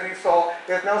durée, as we saw,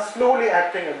 is now slowly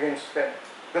acting against them.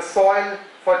 The soil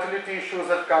fertility issues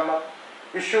have come up.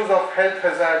 Issues of health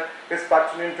hazard is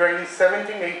particularly in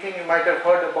 2017-18, you might have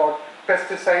heard about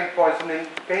pesticide poisoning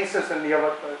cases in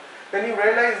Vidarbha. Then you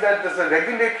realize that there's a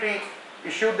regulatory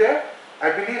issue there.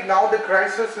 I believe now the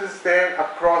crisis is there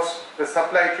across the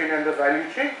supply chain and the value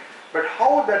chain, but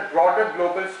how that broader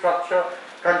global structure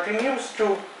continues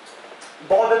to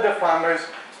bother the farmers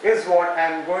is what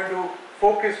I'm going to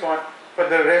focus on for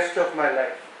the rest of my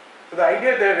life. So the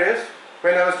idea there is,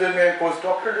 when I was doing my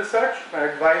postdoctoral research, my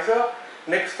advisor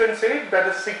Nixon said that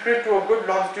the secret to a good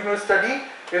longitudinal study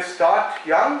is start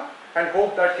young and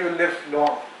hope that you live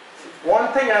long.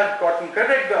 One thing I've gotten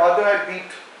correct, the other I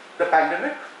beat the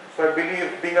pandemic. So I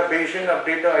believe, being a Bayesian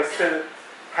updater, I still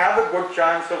have a good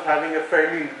chance of having a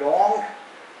fairly long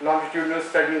longitudinal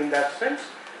study in that sense.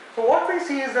 So what we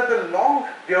see is that the longue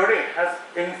durée has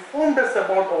informed us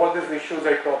about all these issues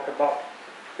I talked about.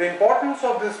 The importance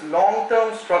of these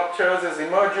long-term structures is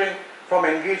emerging from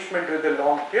engagement with the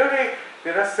longue durée.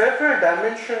 There are several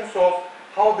dimensions of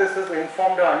how this has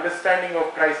informed our understanding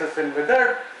of crisis in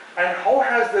Vidarbha, and how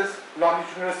has this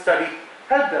longitudinal study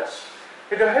helped us.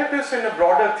 It will help us in a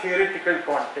broader theoretical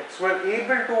context. We're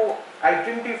able to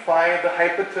identify the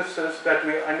hypotheses that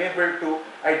we're unable to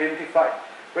identify.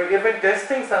 We're even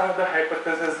testing some of the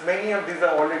hypotheses. Many of these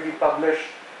are already published.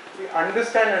 We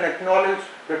understand and acknowledge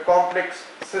the complex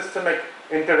systemic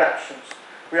interactions.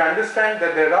 We understand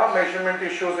that there are measurement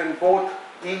issues in both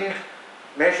yield,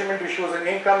 measurement issues in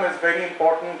income is very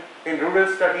important in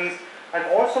rural studies, and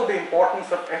also the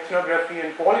importance of ethnography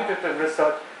and qualitative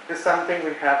research is something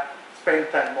we have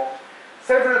spent time on.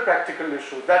 Several practical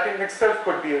issues, that in itself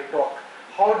could be a talk.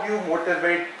 How do you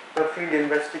motivate the field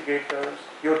investigators,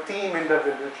 your team in the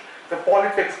village, the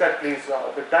politics that plays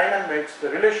out, the dynamics, the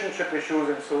relationship issues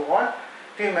and so on.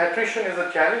 Team attrition is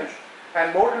a challenge,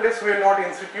 and more or less we are not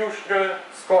institutional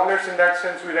scholars in that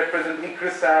sense. We represent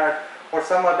ecological or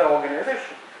some other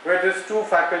organization. Where there's 2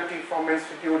 faculty from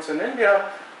institutes in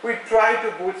India, we try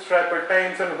to bootstrap at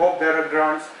times and hope there are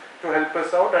grants to help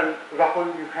us out, and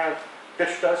Rahul, you have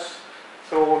ditched us.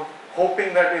 So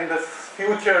hoping that in the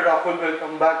future Rahul will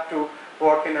come back to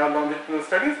work in our longitudinal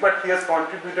studies, but he has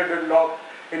contributed a lot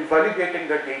in validating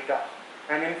the data.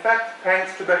 And in fact,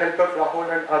 thanks to the help of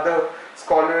Rahul and other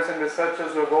scholars and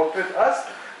researchers who have worked with us,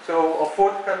 so a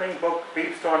forthcoming book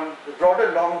based on the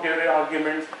broader longue durée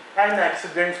arguments and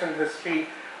accidents in history,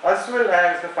 as well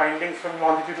as the findings from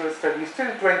longitudinal studies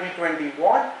till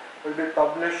 2021 will be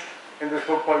published in this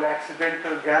book called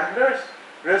Accidental Gamblers,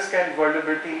 Risk and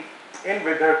Vulnerability in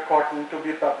Withered Cotton, to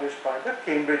be published by the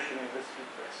Cambridge University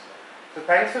Press. So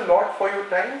thanks a lot for your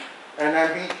time, and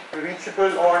I'll be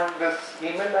reachable on this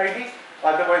email ID.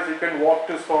 Otherwise you can walk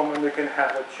to Som and we can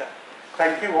have a chat.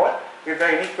 Thank you all. If there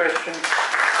are any questions.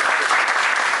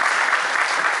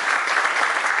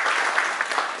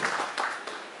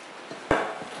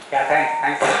 Yeah,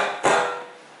 thanks.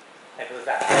 That was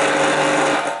that.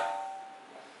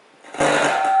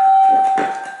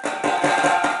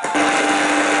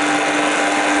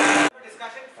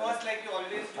 Discussion first, like you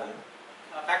always do.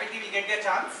 Faculty will get their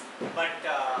chance, but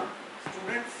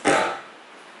students.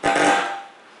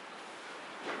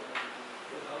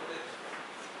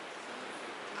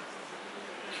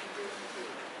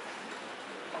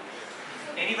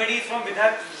 Anybody is from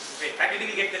Vidarbha? Wait, faculty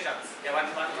will get the chance. Yeah, one.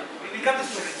 We will come to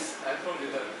students. I'm from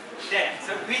Vidarbha. Yeah,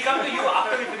 so we come to you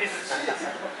after we finish the students.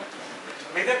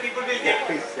 Vidarbha people will get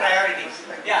priority.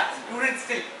 Yeah, students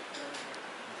still.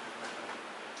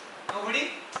 Nobody?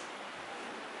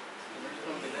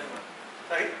 From Vidarbha.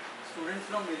 Sorry? Students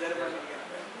from Vidarbha.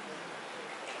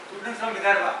 Students from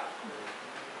Vidarbha.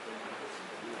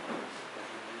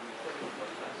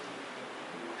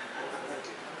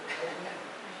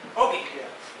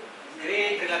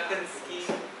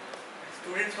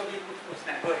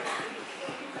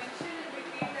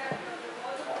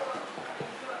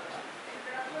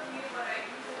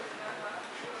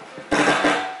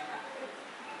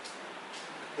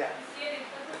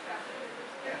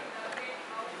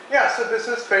 Yeah, so this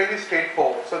is fairly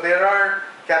straightforward. So there are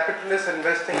capitalists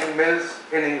investing in mills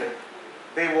in England.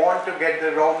 They want to get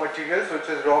the raw materials, which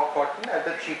is raw cotton, at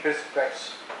the cheapest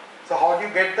price. So how do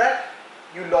you get that?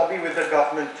 You lobby with the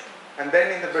government. And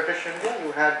then in the British India,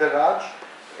 you had the Raj,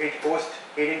 post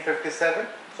 1857.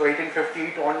 So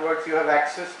 1858 onwards, you have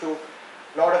access to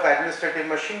a lot of administrative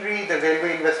machinery. The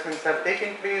railway investments have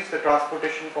taken place. The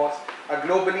transportation costs are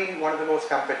globally one of the most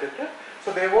competitive.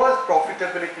 So there was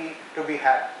profitability to be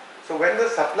had. So when the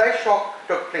supply shock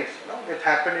took place, it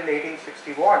happened in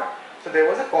 1861. So there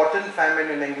was a cotton famine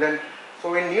in England.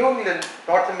 So in New England,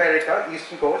 North America,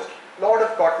 Eastern Coast, a lot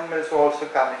of cotton mills were also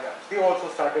coming up. They also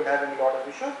started having a lot of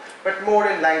issues, but more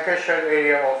in Lancashire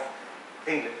area of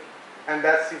England. And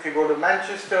that's if you go to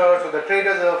Manchester, so the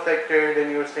traders are affected,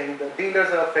 and you're saying the dealers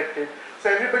are affected.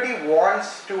 So everybody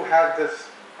wants to have this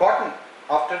cotton.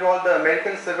 After all, the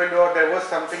American Civil War, there was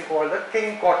something called the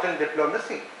King Cotton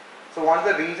diplomacy. So one of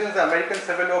the reasons the American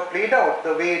Civil War played out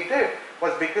the way it did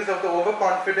was because of the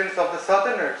overconfidence of the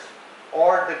Southerners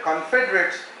or the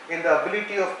Confederates in the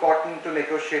ability of cotton to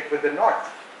negotiate with the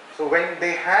North. So when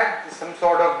they had some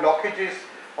sort of blockages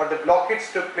or the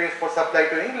blockades took place for supply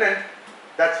to England,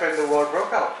 that's when the war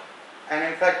broke out. And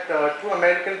in fact, two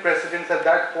American presidents at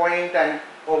that point and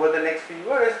over the next few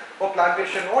years were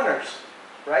plantation owners,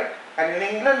 right? And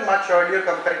in England, much earlier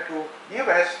compared to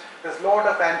US, there's a lot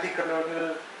of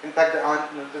anti-colonial, in fact,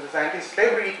 there's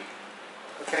anti-slavery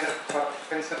kind of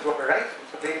concerns were arising.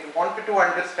 So they wanted to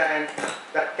understand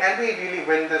that can we really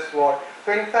win this war?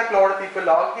 So in fact, a lot of people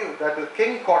argue that the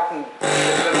King Cotton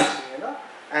diplomacy,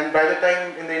 and by the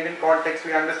time in the Indian context,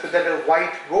 we understood that as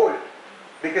white gold,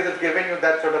 because it's giving you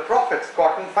that sort of profits.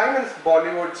 Cotton financed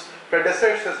Bollywood's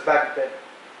predecessors back then.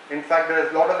 In fact, there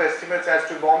is a lot of estimates as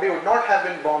to Bombay would not have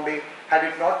been Bombay had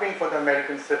it not been for the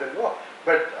American Civil War.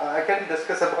 But I can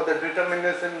discuss about the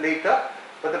determinism later.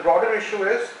 But the broader issue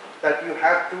is that you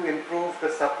have to improve the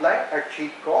supply at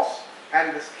cheap costs,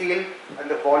 and the scale and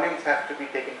the volumes have to be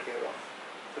taken care of.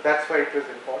 So that's why it was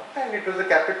important, and it was the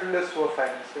capitalists who were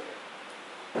financing it.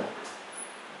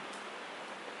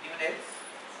 Anyone else?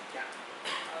 Yeah.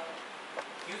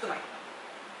 Use the mic.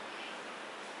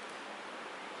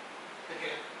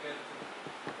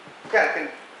 Yeah, I can hear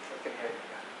you.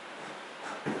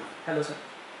 Yeah. Hello, sir.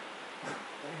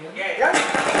 Yeah.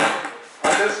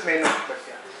 Others may not, but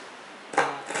yeah.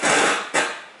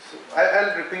 So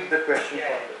I'll repeat the question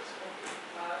for others.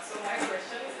 So my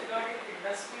question is regarding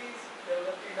industrial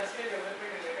development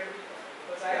related with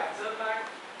because I observed that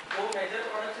though major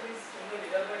production is in the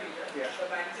Vidarbha region, the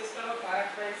Manchester of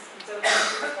Maharashtra is itself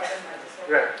is part of Manchester,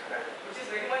 right, which is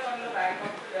very much on the bank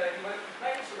of river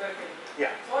and sugarcane.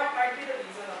 Yeah. So what might be the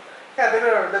reason of that?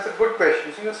 Yeah, that's a good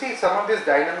question. So you see some of these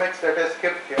dynamics that I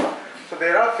skipped here. So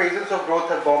there are phases of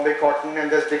growth of Bombay cotton, and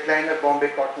there's decline of Bombay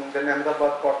cotton, then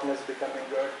Ahmedabad cotton is becoming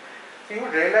good. So you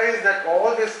would realize that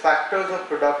all these factors of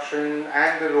production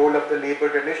and the role of the labor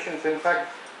relations, in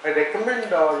fact, I recommend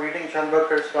reading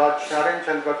Naren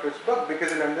Chandbakar's book,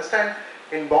 because you'll understand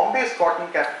in Bombay's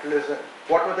cotton capitalism,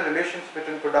 what were the relations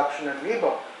between production and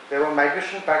labor. There were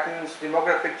migration patterns,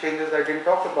 demographic changes I didn't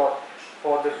talk about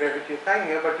for the brevity of time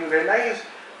here, but you realize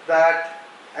that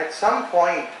at some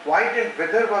point, why did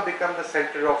Vidarbha become the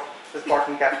center of this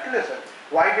cotton capitalism?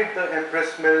 Why did the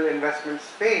Empress Mill investments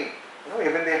fail?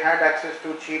 Even they had access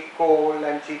to cheap coal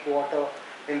and cheap water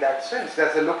in that sense.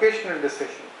 That's a locational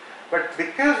decision. But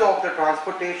because of the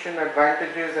transportation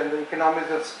advantages and the economies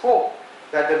of scope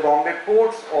that the Bombay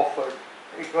ports offered,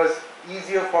 it was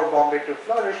easier for Bombay to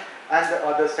flourish and the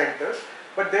other centers.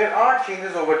 But there are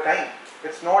changes over time.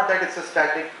 It's not that it's a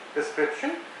static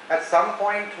description. At some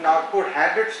point, Nagpur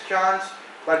had its chance,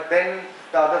 but then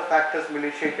the other factors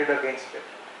militated against it.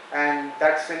 And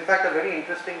that's in fact a very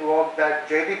interesting work that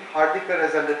Jaideep Hardikar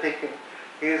has undertaken.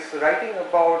 He is writing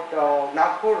about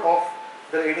Nagpur of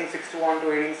the 1861 to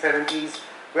 1870s,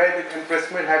 where the Empress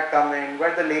Mill had come in,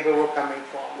 where the labor were coming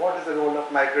from, what is the role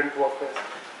of migrant workers,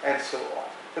 and so on.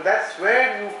 So that's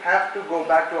where you have to go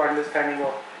back to understanding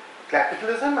of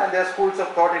capitalism, and there are schools of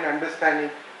thought in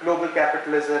understanding global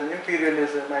capitalism,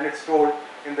 imperialism, and its role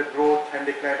in the growth and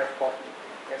decline of cotton.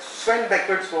 Yes, Sven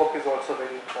Becker's work is also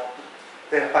very important.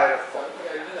 The Empire of Cotton.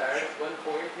 I will add one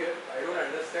point here. I don't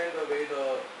understand the way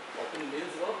the cotton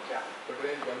mills work, but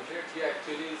when Jamshedji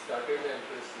actually started the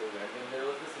Empress Mill, and then there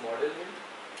was this model mill,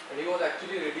 and he was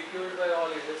actually ridiculed by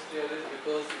all industrialists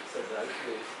because it's a dry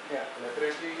place. And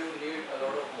apparently you need a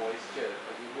lot of moisture,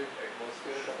 a humid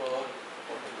atmosphere for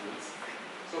cotton mills.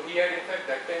 So he had in fact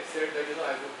that time said that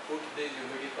I would put these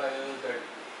humidifiers, that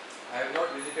I have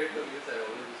not visited the mills, I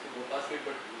always used to go past it,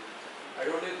 but I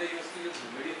don't know if they used to use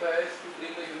humidifiers to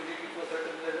bring the humidity to a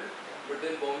certain level. but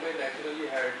then Bombay naturally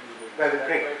had units. Well, That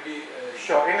great. might be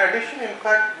Sure. In addition, in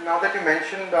fact, now that you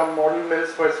mentioned model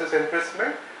mills versus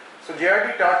impressment, so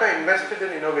JRD Tata invested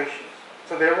in innovations.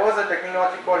 So there was a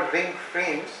technology called ring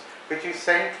frames, which he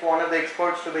sent one of the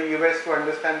experts to the US to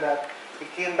understand that. He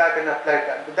came back and applied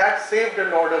that. But that saved a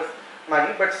lot of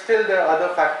money, but still there are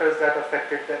other factors that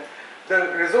affected them.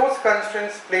 The resource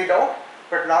constraints played out,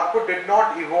 but Nagpur did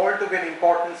not evolve to be an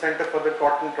important center for the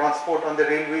cotton transport on the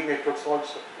railway networks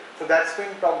also. So that's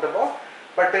been talked about.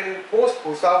 But then post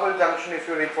Bhusawal junction, if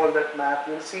you recall that map,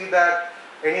 you'll see that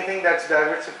anything that's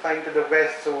diversifying to the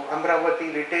west, so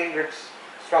Amravati retained its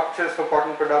structures for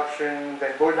cotton production,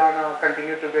 then Buldhana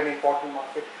continued to be an important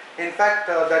market. In fact,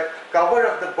 that cover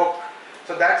of the book,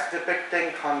 so that's depicting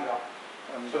Khangaon.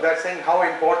 So that's saying how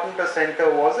important a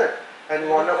center was it. And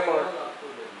one of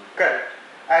correct.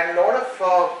 And a lot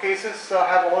of cases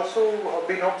have also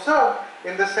been observed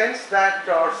in the sense that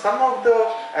some of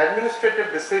the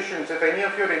administrative decisions, if any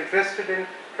of you are interested in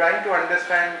trying to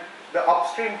understand the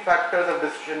upstream factors of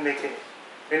decision making,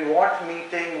 in what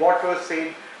meeting, what was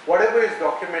said, whatever is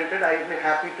documented, I will be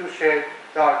happy to share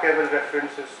the archival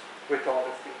references with all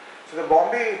of you. So the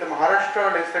Bombay, the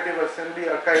Maharashtra Legislative Assembly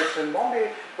archives in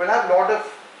Bombay will have a lot of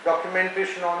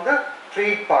documentation on the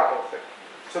trade part of it.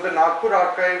 So the Nagpur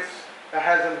archives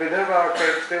has a Vidarbha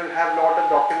archives, they will have a lot of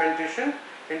documentation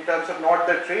in terms of not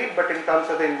the trade but in terms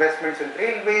of the investments in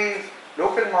railways,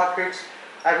 local markets.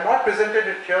 I have not presented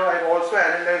it here, I have also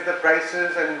analyzed the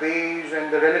prices and wage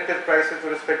and the relative prices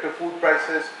with respect to food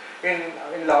prices in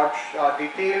large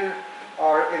detail,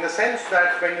 or in the sense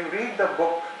that when you read the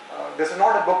book, this is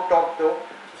not a book talk though,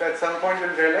 so at some point you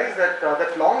will realize that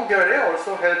that Longue durée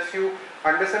also helps you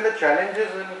understand the challenges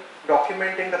in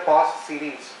documenting the past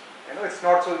series. You know, it's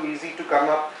not so easy to come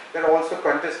up. There are also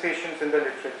contestations in the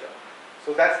literature.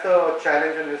 So that's the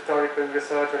challenge in historical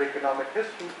research or economic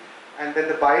history. And then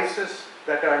the biases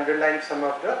that are underlying some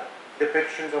of the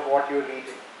depictions of what you're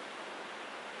reading.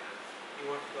 You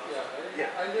want to ask? Yeah, Yeah.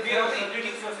 I just Do you want to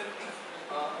introduce yourself, please?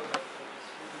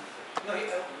 No,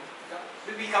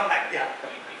 we'll come back. Yeah.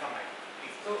 We'll come back.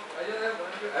 Please. So I just have one.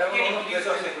 I have a lot of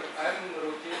questions. I'm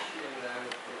Rokesh and I'm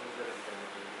a professor at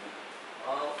chemistry.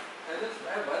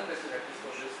 I have one question at least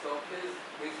for this talk is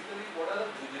basically what are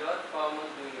the Gujarat farmers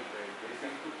doing it right?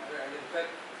 Basically, and in fact,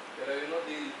 there are the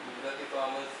Gujarati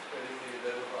farmers telling the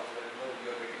Vidarbha farmers that we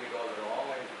are getting it all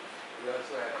wrong and we are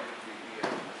so happy with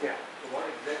BPM. Yeah. So what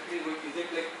exactly is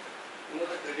it like? The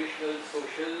traditional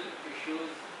social issues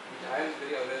which I am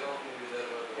very aware of in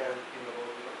Vidarbha, the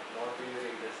whole thing about not being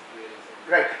very industrial.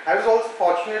 Right. I was also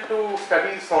fortunate to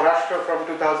study Saurashtra from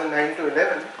 2009 to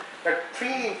 11. There are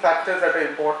three factors that are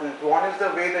important. One is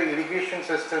the way the irrigation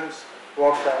systems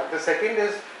worked out. The second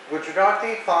is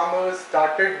Gujarati farmers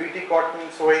started BT cotton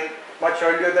sowing much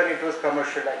earlier than it was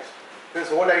commercialized. This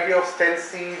whole idea of stem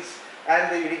seeds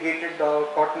and the irrigated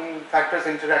cotton factors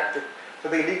interacted. So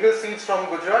the illegal seeds from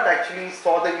Gujarat actually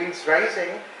saw the yields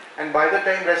rising, and by the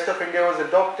time rest of India was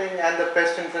adopting and the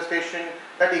pest infestation,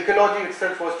 that ecology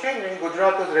itself was changing,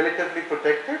 Gujarat was relatively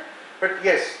protected. But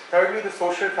yes, thirdly, the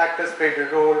social factors played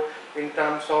a role in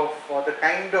terms of the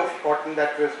kind of cotton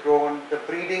that was grown, the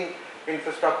breeding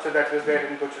infrastructure that was there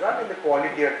in Gujarat, and the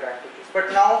quality advantages.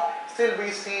 But now, still we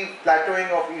see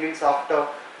plateauing of yields after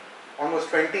almost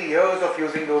 20 years of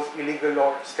using those illegal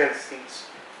or stealth seeds.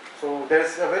 So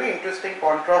there's a very interesting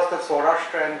contrast of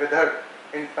Saurashtra and Vidarbha.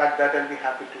 In fact, that I'll be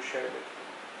happy to share with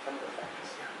some of the factors.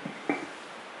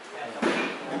 Yeah, somebody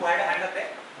who had a hand up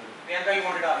there. Priyanka, you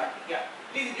wanted to ask? Yeah.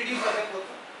 Please introduce yourself also.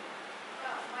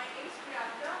 My name is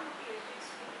Priyanka. I'm a PhD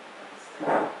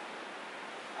student.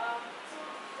 So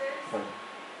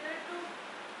there are two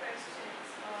questions.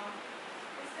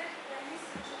 Is that when we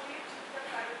situate the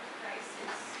current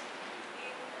crisis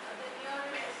in the near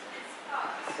and distant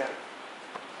past,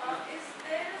 is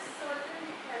there a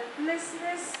certain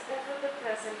helplessness over the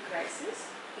present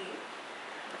crisis?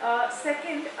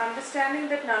 Second, understanding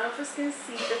that none of us can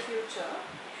see the future.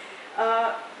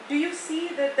 Do you see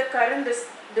that the current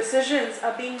decisions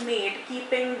are being made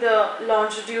keeping the longue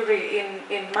durée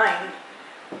in mind?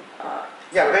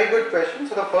 Yeah, very good question.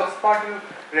 So the first part, you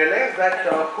realize that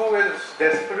who is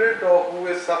desperate or who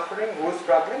is suffering, who is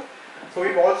struggling. So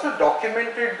we've also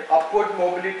documented upward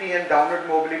mobility and downward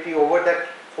mobility over that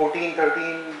 13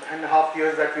 and a half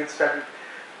years that we've studied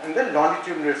in the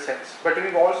longitudinal sense. But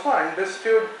we've also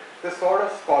understood the sort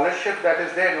of scholarship that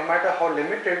is there, no matter how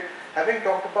limited, having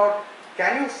talked about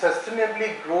can you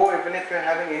sustainably grow even if you're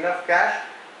having enough cash,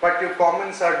 but your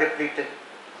commons are depleted.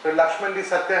 So Lakshman D.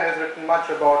 Satya has written much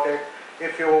about it.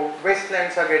 If your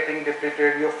wastelands are getting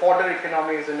depleted, your fodder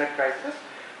economy is in a crisis.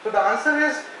 So the answer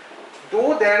is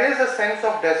though there is a sense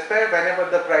of despair whenever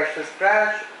the prices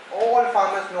crash, all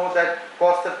farmers know that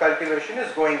cost of cultivation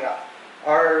is going up.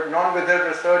 Our non-withered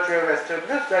research we have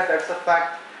established that that's a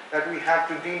fact that we have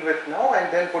to deal with now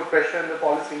and then put pressure on the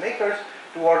policy makers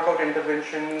to work out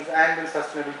interventions and in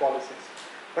sustainable policies.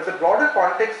 But the broader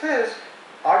context is,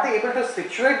 are they able to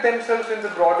situate themselves in the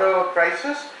broader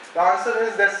crisis? The answer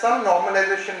is there's some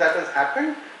normalization that has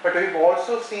happened, but we've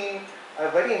also seen a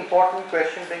very important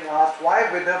question being asked, why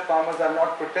wither farmers are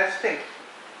not protesting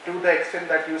to the extent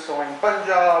that you saw in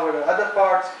Punjab or other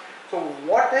parts. So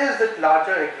what is that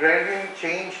larger agrarian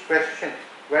change question,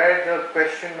 where the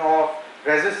question of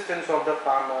resistance of the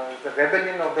farmers, the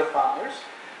rebellion of the farmers.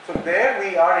 So there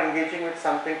we are engaging with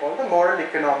something called the moral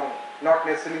economy, not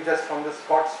necessarily just from the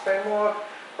Scots framework,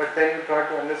 but then you try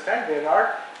to understand there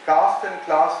are caste and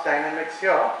class dynamics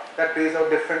here that plays out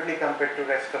differently compared to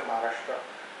rest of Maharashtra.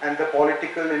 And the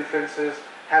political influences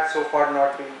have so far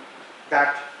not been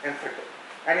that emphatic.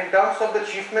 And in terms of the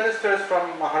chief ministers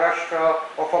from Maharashtra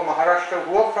or from Maharashtra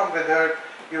who are from Vidarbha,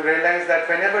 you realize that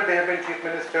whenever they have been chief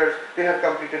ministers, they have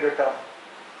completed a term.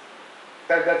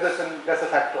 That's a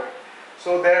factoid.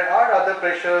 So there are other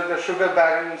pressures, the sugar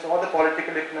barons or the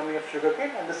political economy of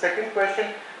sugarcane. And the second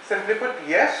question, simply put,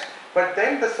 yes, but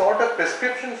then the sort of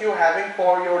prescriptions you're having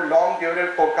for your long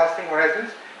durée forecasting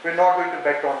horizons, we're not going to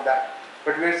bet on that.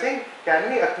 But we're saying,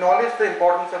 can we acknowledge the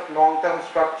importance of long-term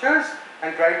structures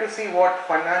and try to see what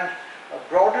Fernand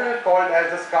broadly called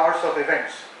as the scars of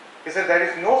events. He said there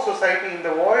is no society in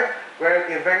the world where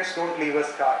events don't leave a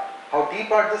scar. How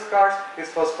deep are the scars is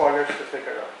for scholars to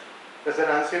figure out. Does that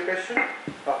answer your question?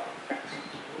 Oh, thanks.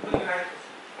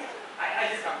 I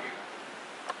just come to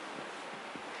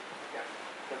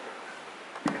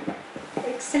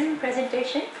you. Excellent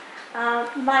presentation.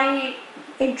 My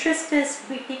interest is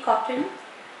wheaty cotton,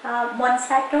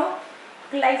 Monsanto,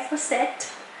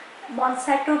 glyphosate.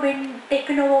 Monsanto been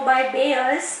taken over by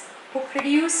Bayers who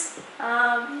produce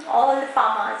all the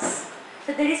farmers.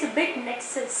 So there is a big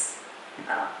nexus.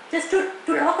 Just to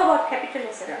talk about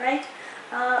capitalism, right?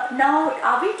 Now,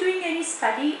 are we doing any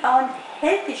study on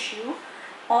health issue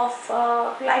of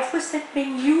glyphosate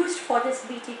being used for this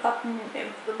wheaty cotton?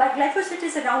 But glyphosate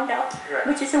is a Roundup,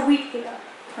 which is a weed killer,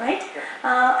 right?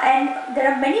 And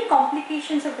there are many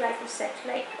complications of glyphosate,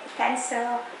 like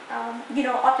cancer,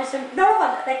 autism,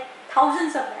 like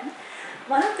thousands of them.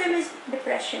 One of them is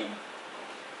depression.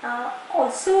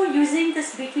 Also using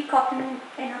this wheaty cotton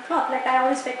in a crop, like I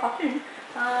always wear cotton,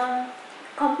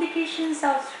 complications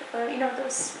of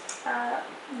those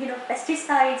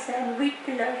pesticides and weed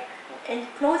killer in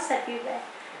clothes that we wear.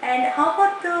 And how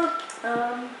about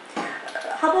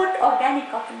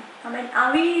organic cotton? I mean,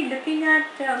 are we looking at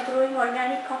growing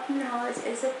organic cotton, or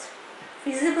is it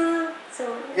feasible?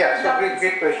 So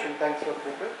great question. Thanks for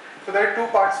that. So there are two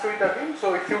parts to it again.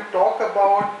 So if you talk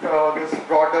about this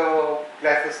broader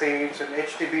glyphosates and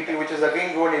HTBT, which is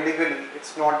again grown illegally,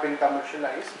 it's not been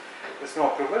commercialized, there's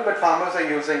no approval, but farmers are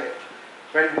using it.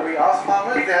 When we ask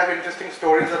farmers, they have interesting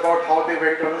stories about how they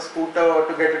went on a scooter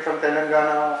to get it from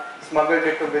Telangana, smuggled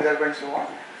it to Vidarbha and so on.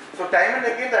 So time and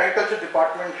again the agriculture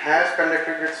department has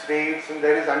conducted its raids and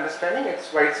there is understanding,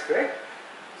 it's widespread.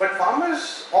 But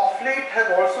farmers of late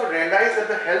have also realized that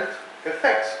the health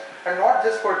effects are not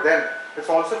just for them, it's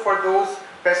also for those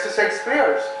pesticide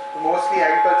sprayers, mostly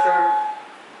agricultural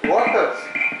workers.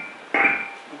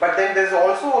 But then there's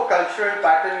also a cultural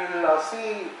pattern you will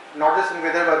see, not just in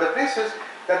Vidarbha, other places,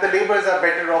 that the laborers are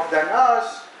better off than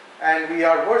us and we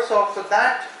are worse off. So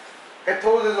that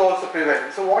ethos is also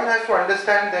prevalent. So one has to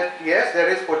understand that yes, there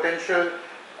is potential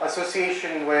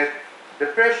association with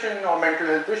depression or mental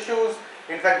health issues.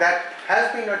 In fact, that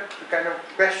has been a kind of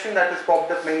question that has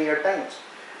popped up many times.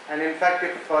 And in fact,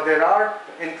 if there are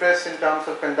interests in terms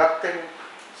of conducting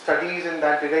studies in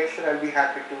that direction, I'll be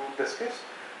happy to discuss.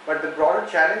 But the broader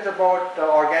challenge about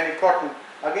organic cotton,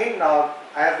 again, I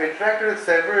have interacted with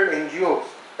several NGOs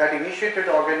that initiated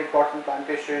organic cotton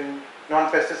plantation,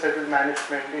 non-pesticidal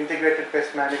management, integrated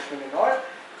pest management and all.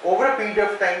 Over a period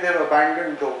of time, they have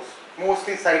abandoned those,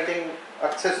 mostly citing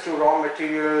access to raw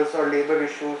materials or labor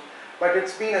issues, but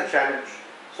it's been a challenge.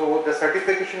 So the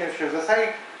certification issues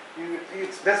aside,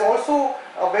 there's also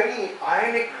a very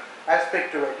ionic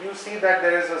aspect to it. You see that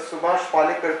there is a Subhash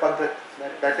Palekar Paddhat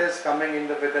that is coming in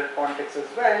the weather context as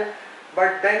well,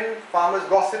 but then farmers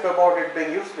gossip about it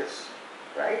being useless,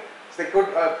 right? So they could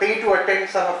pay to attend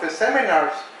some of his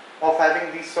seminars of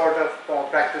having these sort of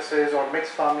practices or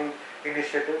mixed farming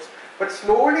initiatives. But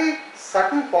slowly,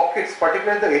 certain pockets,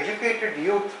 particularly the educated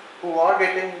youth who are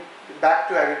getting back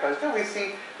to agriculture, we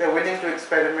see they're willing to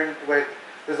experiment with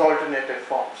these alternative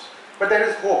forms. But there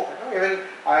is hope. Even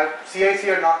CIC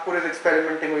or Nagpur is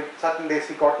experimenting with certain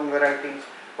desi cotton varieties,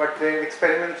 but their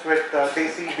experiments with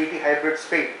desi BT hybrids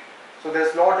fail. So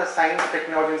there's a lot of science,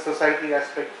 technology, and society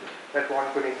aspect that one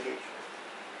could engage.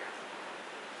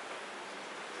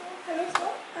 Hello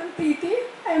sir, I'm Preeti,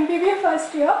 MBBA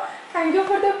first year. Thank you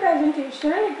for the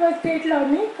presentation. It was great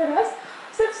learning for us.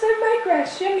 So sir, my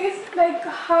question is like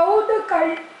how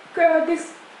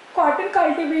this cotton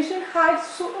cultivation has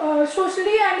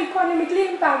socially and economically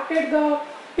impacted the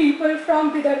people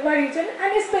from Vidarbha region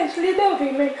and especially the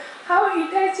women. How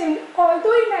it has changed.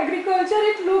 Although in agriculture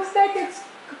it looks that it's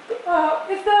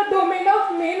the domain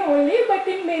of men only, but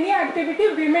in many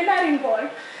activities women are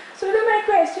involved. So my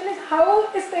question is how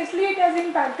especially it has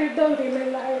impacted the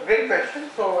women life. Great question.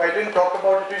 So I didn't talk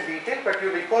about it in detail, but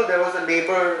you recall there was a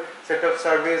labor set of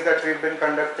surveys that we've been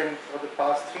conducting for the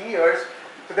past 3 years.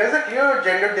 So there's a clear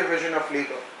gender division of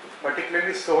labor,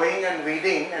 particularly sowing and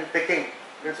weeding and picking,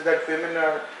 so that women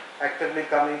are actively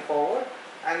coming forward.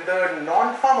 And the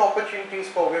non-farm opportunities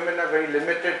for women are very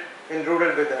limited in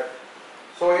rural Vidarbha.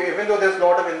 So even though there's a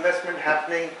lot of investment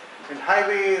happening in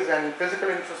highways and physical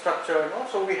infrastructure,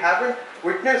 so we haven't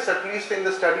witnessed, at least in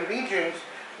the study regions,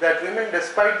 that women,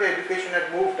 despite their education,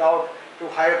 had moved out to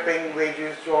higher paying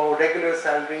wages or regular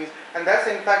salaries. And that's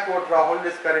in fact what Rahul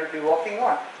is currently working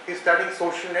on. He's studying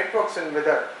social networks in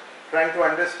Vidarbha, trying to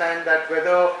understand that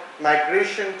whether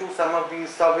migration to some of these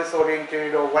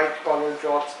service-oriented or white-collar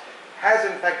jobs has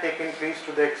in fact taken place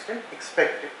to the extent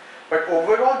expected. But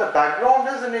overall, the background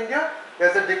is in India,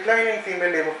 there's a decline in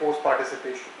female labor force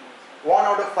participation. 1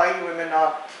 out of 5 women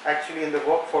are actually in the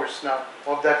workforce now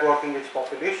of that working age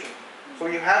population. So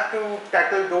you have to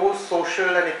tackle those social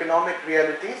and economic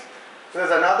realities. So there's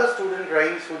another student,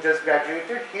 Rais, who just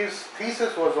graduated. His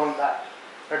thesis was on that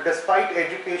despite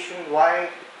education, why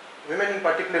women in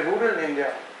particular rural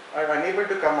India are unable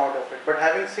to come out of it. But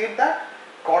having said that,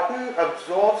 cotton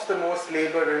absorbs the most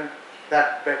labor in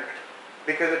that belt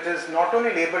because it is not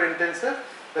only labor intensive,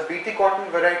 the BT cotton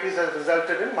varieties has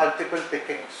resulted in multiple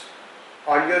pickings.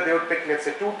 Earlier they would pick, let's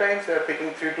say 2 times, they are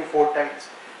picking 3 to 4 times.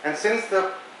 And since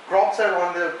the crops are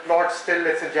on the plots till,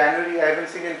 let's say January, I haven't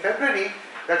seen in February,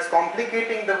 that's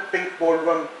complicating the pink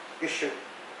bollworm issue.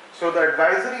 So the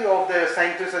advisory of the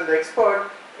scientists and the expert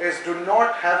is do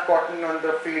not have cotton on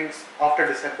the fields after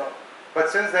December. But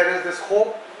since there is this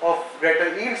hope of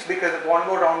greater yields because of one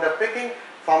more round of picking,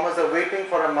 farmers are waiting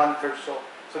for a month or so.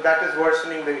 So that is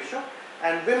worsening the issue.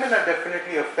 And women are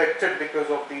definitely affected because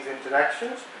of these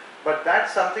interactions. But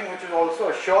that's something which is also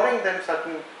assuring them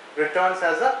certain returns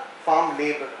as a farm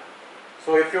laborer.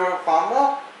 So if you're a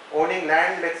farmer owning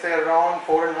land, let's say around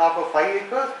 4.5 or 5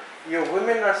 acres, your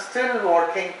women are still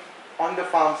working on the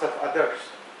farms of others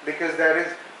because there is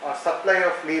a supply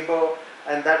of labor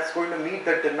and that's going to meet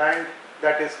the demand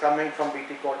that is coming from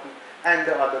BT cotton and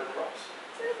the other crops.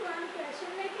 Sir, one question,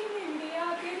 like in India,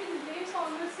 there is less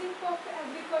ownership of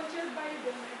agriculture by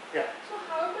women. Yeah. So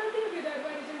how about the Vidarbha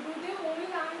region? Do they own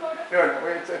land or?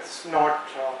 No, it's not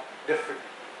different.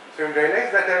 So you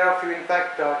realize that there are few, in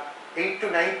fact, 8 to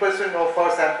 9% of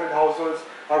our sampled households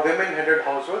are women-headed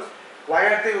households. Why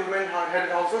are they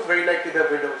women-headed households? Very likely they're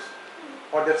widows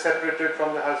or they're separated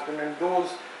from the husband, and those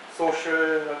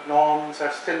social norms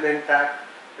are still intact.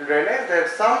 You realize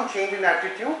there's some change in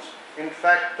attitudes. In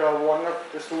fact, one of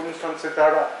the students from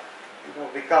Sitara,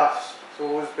 Vikas, so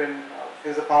who's been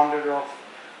is a founder of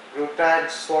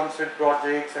Rotag's sponsored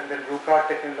projects and then Ruka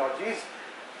Technologies.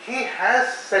 He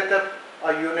has set up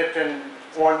a unit in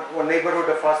one neighborhood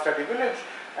of our study village,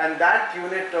 and that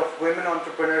unit of women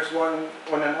entrepreneurs won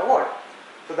an award.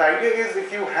 So the idea is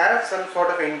if you have some sort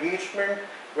of engagement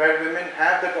where women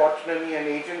have that autonomy and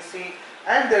agency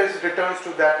and there is returns to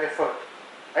that effort,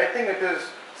 I think it is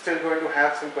still going to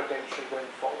have some potential going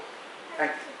forward.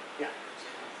 Thank you. Yeah.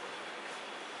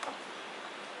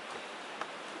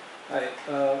 Hi,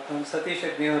 I'm Satish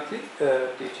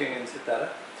Agnihotri, teaching in Sitara.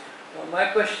 My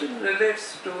question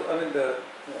relates to, the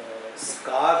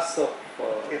scars of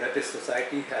that a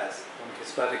society has on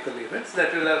historical events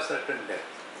that will have certain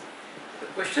depth. The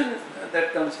question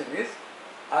that comes in is,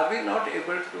 are we not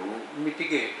able to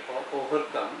mitigate or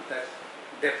overcome that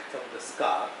depth of the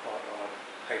scar or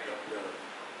height of the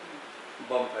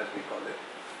bump as we call it?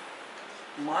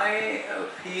 My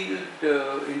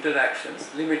field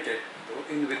interactions, limited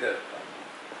though in Vidarbha,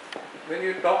 when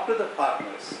you talk to the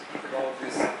farmers about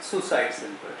these suicides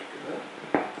in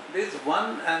particular, there is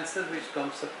one answer which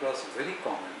comes across very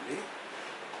commonly,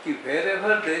 कि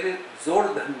wherever there is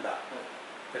zod dhanda,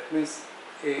 that means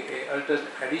a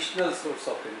additional source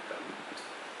of income,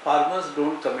 farmers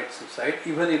don't commit suicide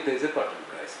even if there is a cotton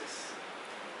crisis.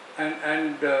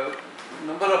 and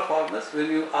number of farmers,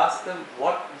 when you ask them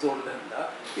what Zordhanda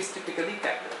is typically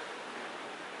cattle.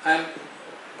 And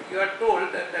you are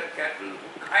told that cattle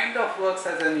kind of works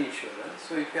as an insurance.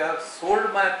 So if you have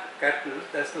sold my cattle,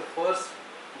 that's the first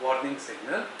warning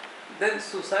signal, then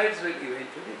suicides will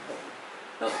eventually come.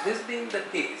 Now, this being the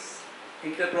case,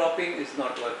 intercropping is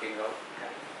not working out.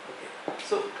 Okay.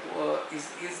 So,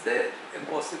 is there a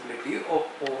possibility of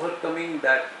overcoming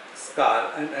that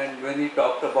scar? And when he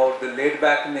talked about the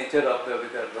laid-back nature of the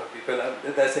Vidarbha people,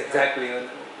 that's exactly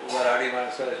Varadi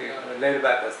Mansa,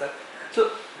 laid-back as that.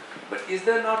 So, but is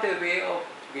there not a way of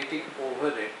getting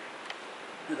over it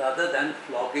rather than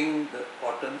flogging the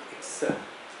cotton itself?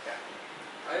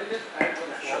 I'll just add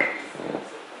one small piece.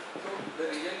 So the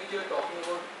region which you are talking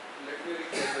about, let me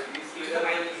recall, the East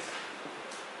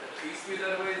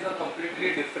Vidarbha is a completely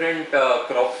different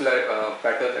crop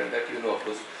pattern that you know, of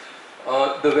course.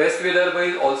 The West Vidarbha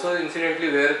is also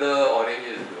incidentally where the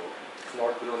oranges grow. It's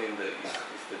not grown in the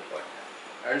eastern part.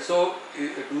 And so,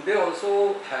 do they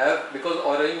also have, because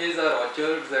oranges are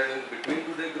orchards and in between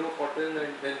do they grow cotton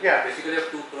and then basically have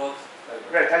two crops?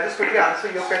 Right, I'll just quickly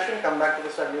answer your question, come back to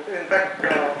the study. In fact,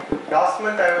 last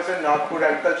month I was in Nagpur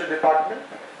Agriculture Department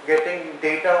getting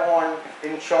data on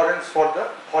insurance for the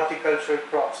horticultural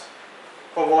crops.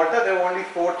 For Varda, there were only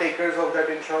 4 takers of that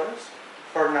insurance.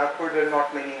 For Nagpur, there are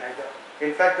not many either.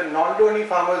 In fact, the non-donee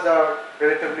farmers are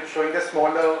relatively showing, the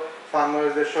smaller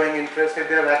farmers, they're showing interest if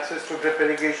they have access to drip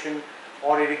irrigation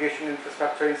or irrigation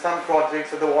infrastructure. In some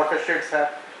projects, so the watersheds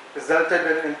have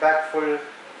resulted in impactful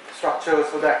structures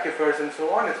for the aquifers and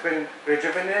so on. It's been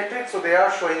rejuvenated, so they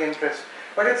are showing interest.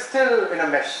 But it's still in a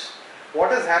mess.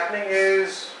 What is happening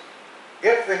is,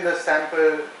 if in the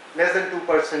sample less than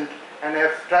 2%, and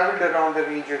I've traveled around the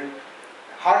region,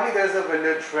 hardly there's a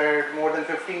village where more than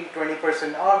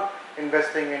 15-20% are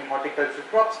investing in horticultural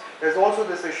crops. There's also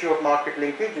this issue of market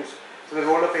linkages. So the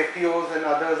role of APOs and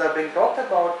others are being talked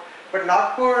about. But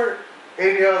Nagpur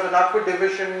areas, the Nagpur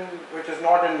division, which is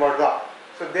not in Varda,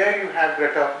 so there you have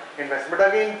greater investment. But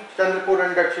again, Chandrapur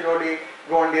and Gadchiroli,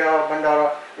 Gondia,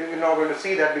 Bandara, you're not going to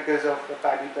see that because of the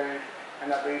paddy belt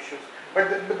and other issues. But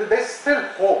there's still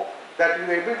hope that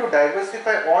you're able to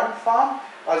diversify on farm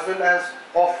as well as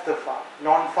off the farm,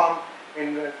 non-farm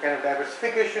in kind of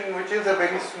diversification, which is a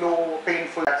very slow,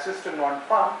 painful access to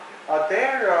non-farm.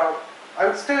 I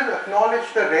would still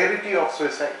acknowledge the rarity of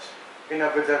suicides in a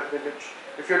village.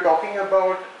 If you're talking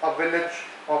about a village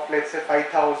of, let's say,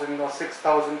 5,000 or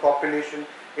 6,000 population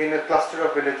in a cluster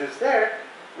of villages there,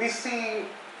 we see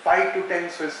 5 to 10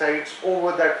 suicides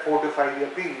over that 4 to 5 year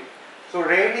period. So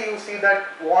rarely you see that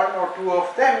 1 or 2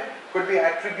 of them could be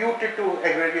attributed to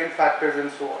agrarian factors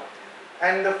and so on.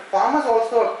 And the farmers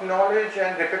also acknowledge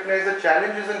and recognize the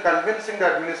challenges in convincing the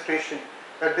administration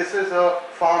that this is a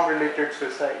farm-related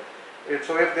suicide.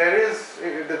 So if there is,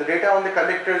 the data on the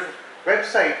collector's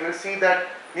website will see that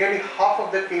nearly half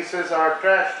of the cases are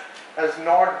trashed as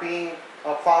not being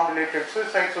a farm-related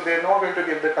suicide, so they are not going to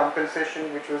give the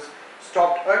compensation which was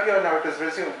stopped earlier, now it is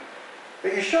resumed.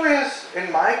 The issue is,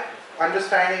 in my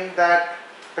understanding, that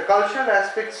the cultural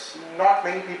aspects, not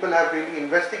many people have really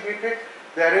investigated.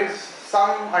 There is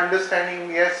some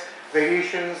understanding, yes,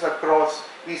 variations across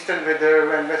eastern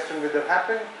Vidarbha and western Vidarbha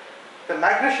happen. The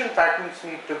migration patterns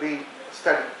need to be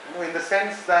studied, in the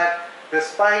sense that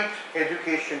despite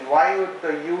education, why would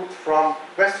the youth from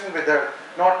western Vidarbha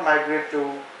not migrate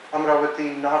to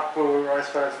Amravati, Nagpur, or as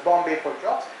far as Bombay for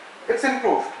jobs? It's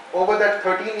improved. Over that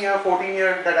 13-year,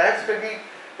 14-year that I have studied,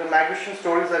 the migration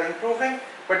stories are improving,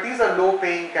 but these are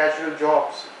low-paying casual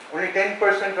jobs. Only 10%,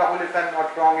 Rahul, if I'm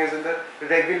not wrong, is in the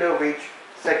regular wage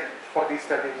segment for these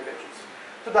study villages.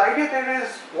 So the idea there is,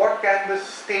 what can the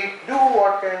state do,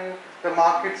 what can the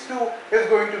markets do, is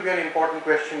going to be an important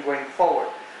question going forward.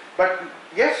 But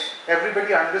yes,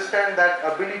 everybody understands that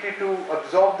ability to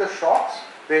absorb the shocks,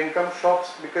 the income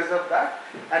shocks because of that,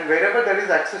 and wherever there is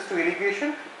access to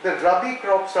irrigation, the rabi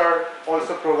crops are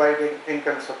also providing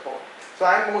income support. So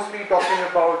I'm mostly talking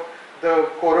about the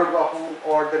Korodwahu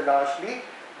or the largely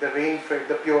the rain-fed,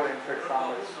 the pure rain-fed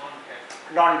farmers,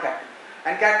 non-cattle.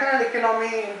 And cattle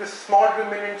economy in the small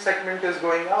ruminant segment is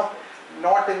going up,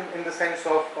 not in the sense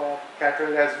of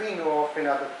cattle as we know of in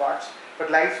other parts, but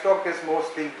livestock is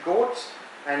mostly goats,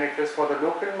 and it is for the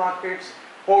local markets.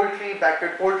 Poultry,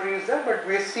 backyard poultry is there, but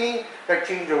we are seeing that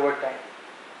change over time.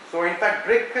 So in fact,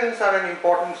 brick kilns are an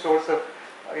important source of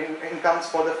incomes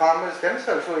for the farmers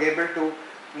themselves, who are able to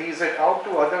lease it out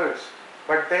to others.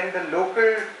 But then the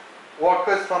local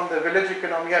workers from the village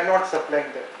economy are not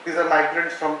supplying there. These are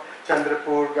migrants from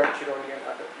Chandrapur, Gadchiroli and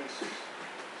other places.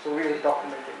 So we are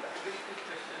documenting that. Very quick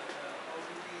question, how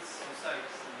do these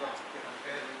suicides now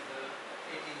compare with the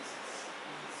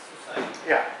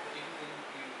Yeah.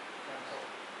 terms of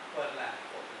per land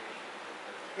population.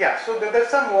 Yeah, so there's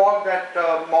some work that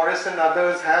Morris and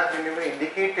others have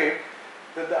indicated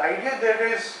that the idea there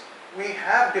is we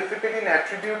have difficulty in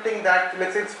attributing that,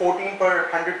 let's say it's 14 per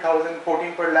 100,000,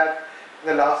 14 per lakh in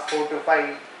the last 4 to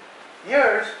 5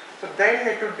 years. So then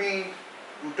it would be,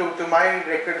 to my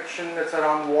recollection, it's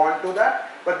around 1 to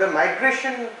that. But the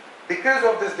migration, because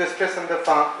of this distress on the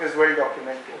farm, is well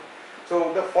documented.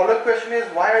 So the follow-up question is,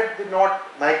 why are they not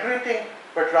migrating,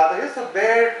 but rather is? So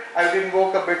there I would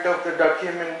invoke a bit of the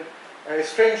Durkheimian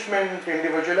estrangement,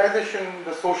 individualization,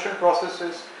 the social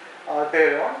processes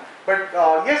thereon. But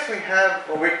yes, we have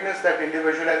witnessed that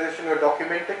individualization, we are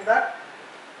documenting that.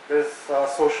 There's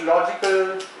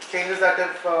sociological changes that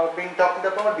have been talked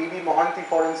about. B.B. Mohanty,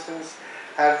 for instance,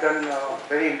 have done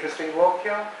very interesting work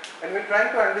here. And we're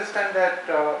trying to understand that,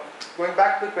 going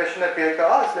back to the question that Priyanka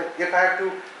asked, like if I had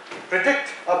to predict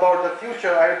about the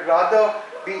future, I'd rather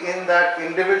be in that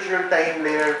individual time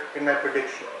layer in my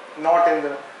prediction, not in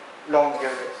the long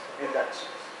areas in that sense.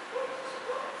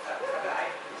 I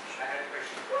had a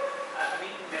question. I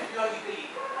mean,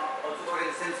 methodologically, also for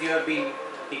instance, you have been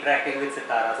interacting with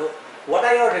Sitara. So, what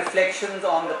are your reflections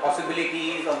on the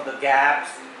possibilities, on the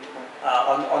gaps,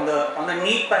 on the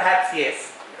need? Perhaps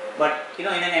yes, but in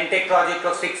an MTech project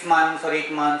of 6 months or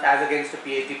 8 months, as against a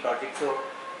PhD project. So,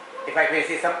 if I may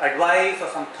say some advice or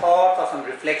some thoughts or some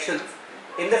reflections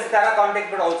in the Sitara context,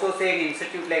 but also say an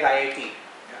institute like IIT.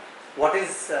 What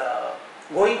is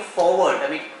going forward? I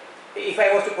mean, if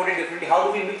I was to put it differently,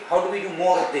 how do we do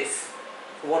more of this?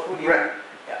 So what would you? Right.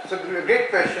 Yeah. So great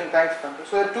question. Thanks, Pantu.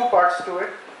 So there are 2 parts to it.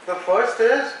 The first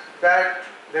is that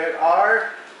there are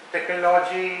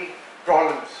technology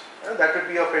problems that would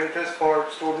be of interest for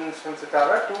students from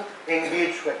Sitara to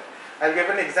engage with. I'll give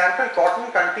an example.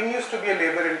 Cotton continues to be a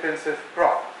labor-intensive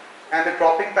crop, and the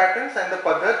cropping patterns and the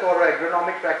padhat or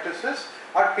agronomic practices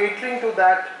are catering to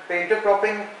that. The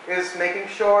intercropping is making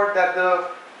sure that the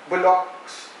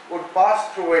bullocks would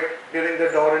pass through it during the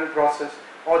Doran process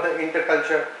or the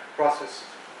interculture process.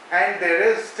 And there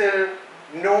is still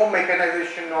no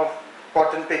mechanization of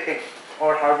cotton picking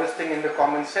or harvesting in the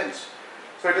common sense.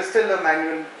 So it is still a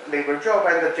manual labor job,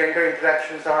 and the gender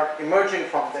interactions are emerging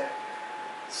from there.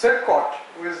 CIRCOT,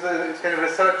 who is the kind of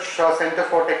research center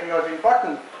for technology in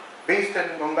cotton, based in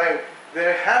Mumbai,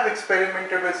 they have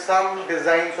experimented with some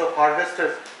designs of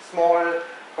harvesters, small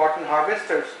cotton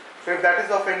harvesters. So if that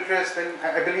is of interest, then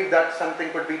I believe that something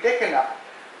could be taken up.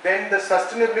 Then the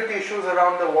sustainability issues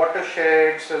around the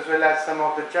watersheds, as well as some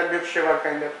of the Chalbyuk Shiva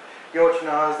kind of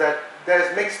yojanas that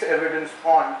there's mixed evidence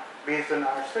on based on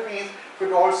our studies,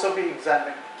 could also be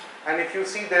examined. And if you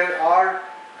see, there are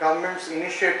government's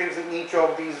initiatives in each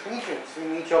of these regions,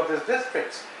 in each of these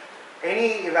districts.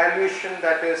 Any evaluation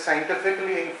that is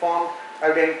scientifically informed, I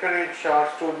would encourage our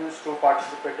students to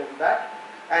participate in that.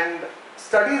 And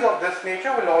studies of this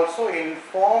nature will also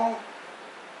inform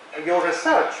your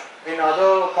research in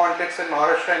other contexts in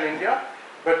Maharashtra and India,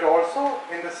 but also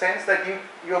in the sense that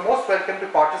you are most welcome to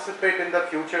participate in the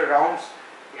future rounds,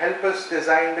 help us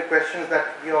design the questions that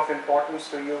be of importance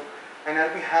to you, and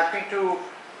I'll be happy to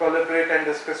collaborate and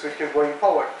discuss with you going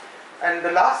forward. And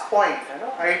the last point,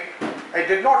 I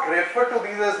did not refer to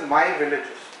these as my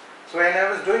villages. So when I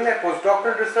was doing my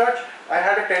postdoctoral research, I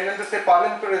had a tendency to say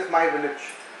Palanpur is my village.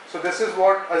 So this is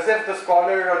what, as if the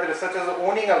scholar or the researcher is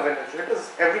owning a village. It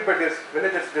is everybody's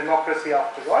village, it's democracy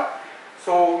after all.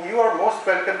 So you are most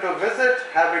welcome to visit,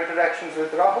 have interactions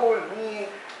with Rahul, me,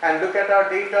 and look at our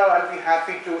data. I'll be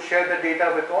happy to share the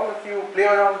data with all of you, play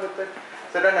around with it.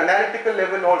 So at an analytical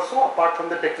level also, apart from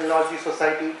the technology,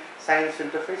 society, science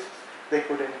interfaces, they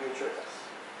could engage with us.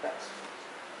 Thanks.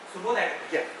 Subodh,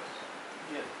 Yeah.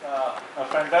 Yes, a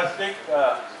fantastic,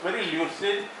 very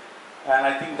lucid, and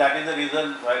I think that is the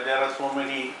reason why there are so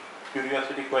many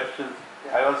curiosity questions.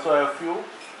 Yeah. I also have a few,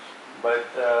 but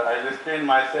I restrain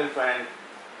myself and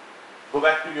go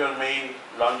back to your main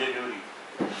longitude.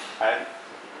 I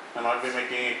may not be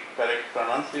making it correct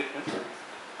pronunciation.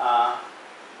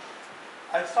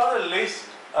 I saw the list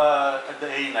at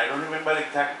the end. I don't remember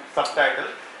exact subtitle,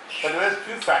 but there were a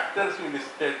few factors you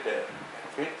listed there.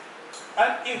 Okay,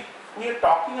 and if we are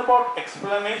talking about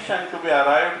explanation to be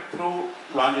arrived through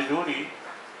longitude,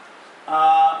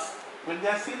 when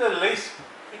I see the list,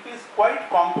 it is quite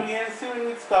comprehensive in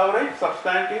its coverage,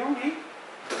 substantively,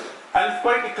 and it's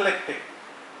quite eclectic.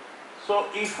 So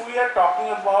if we are talking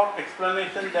about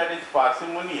explanation that is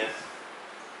parsimonious,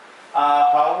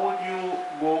 how would you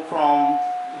go from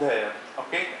there?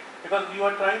 Okay, because you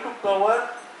are trying to cover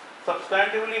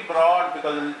substantively broad,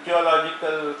 because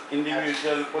geological,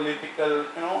 individual, political,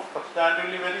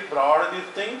 substantively very broad these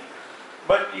things,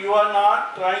 but you are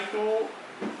not trying to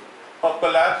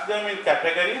collapse them in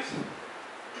categories.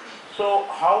 So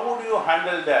how would you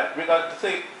handle that? Because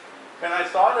see, when I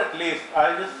saw that list,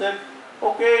 I just said,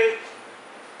 okay,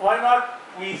 why not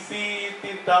we see it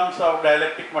in terms of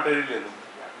dialectic materialism?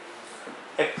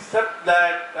 Except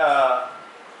that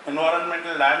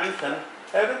environmental dimension,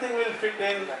 everything will fit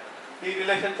in the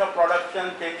relations of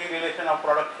production, changing relation of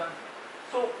production.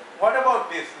 So what about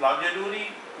this?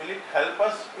 Longitude, will it help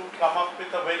us to come up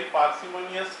with a very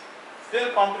parsimonious,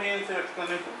 still comprehensive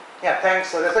explanation? Yeah, thanks.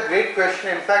 So that's a great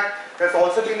question. In fact, there's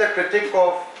also been the critique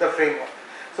of the framework.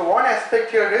 So one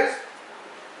aspect here is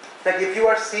that if you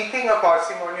are seeking a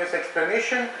parsimonious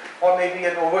explanation or maybe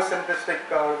an oversimplistic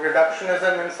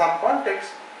reductionism in some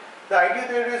context, the idea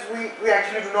there is we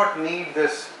actually do not need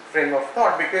this frame of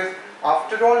thought, because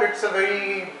after all it's a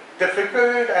very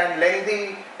difficult and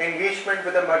lengthy engagement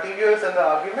with the materials and the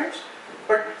arguments.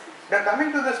 But now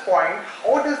coming to this point,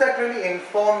 how does that really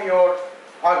inform your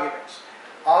arguments?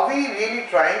 Are we really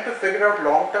trying to figure out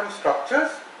long-term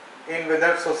structures in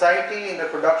whether society, in the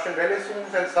production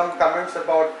relations, and some comments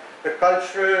about the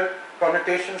cultural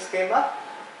connotations came up?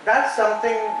 That's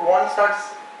something one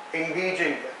starts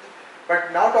engaging with.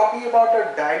 But now talking about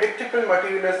a dialectical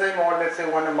materialism, or let's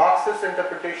say one a Marxist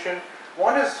interpretation,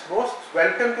 one is most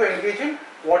welcome to engage in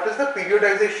what is the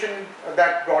periodization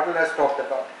that Gödel has talked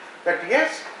about. That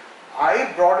yes,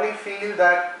 I broadly feel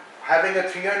that having a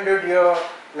 300-year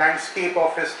landscape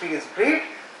of history is great,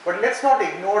 but let's not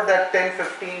ignore that 10,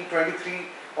 15, 23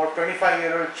 or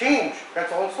 25-year-old change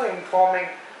that's also informing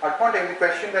our content. The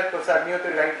question that Professor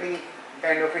Agnihotri rightly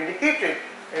kind of indicated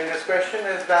in his question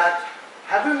is that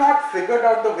have you not figured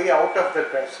out the way out of the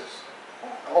crisis?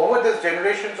 Over these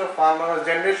generations of farmers,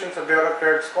 generations of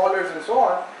bureaucrats, scholars and so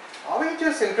on, are we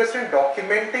just interested in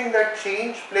documenting that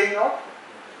change playing out?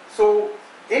 So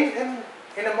in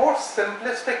a more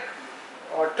simplistic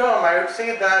term, I would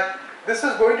say that this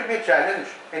is going to be a challenge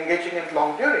engaging in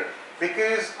long durée,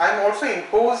 because I'm also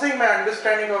imposing my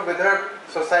understanding of whether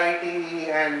society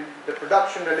and the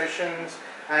production relations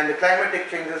and the climatic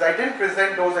changes. I didn't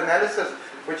present those analyses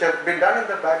which have been done in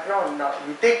the background. Now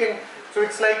you take in, so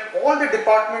it's like all the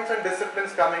departments and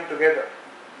disciplines coming together,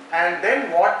 and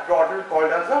then what Gödel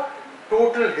called as a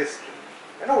total history.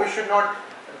 You know, we should not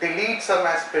delete some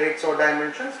aspects or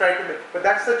dimensions, try to make, but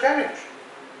that's the challenge.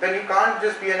 Then you can't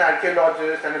just be an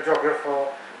archaeologist and a geographer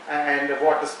and a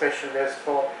water specialist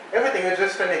for everything. You're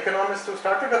just an economist who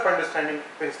started off understanding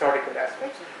the historical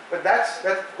aspects. But that's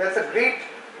a great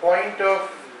point of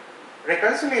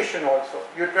reconciliation also.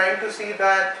 You're trying to see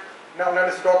that, now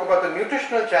let's talk about the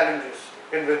nutritional challenges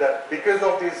in Vidarbha. Because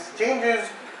of these changes,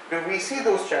 do we see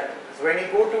those challenges? When you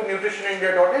go to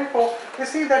nutritionindia.info, we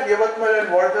see that Yavatmal and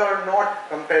Wardha are not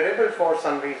comparable for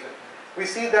some reason. We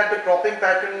see that the cropping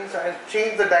patterns and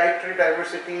change the dietary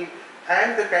diversity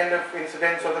and the kind of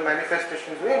incidents or the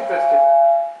manifestations we're interested in.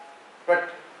 But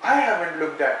I haven't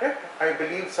looked at it. I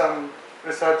believe some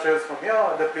researchers from here,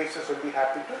 other places will be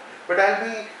happy to. But I'll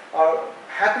be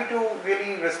happy to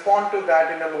really respond to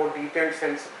that in a more detailed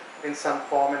sense in some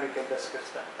form, and we can discuss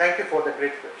that. Thank you for the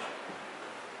great question.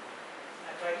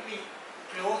 I'll try to be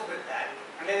close with that.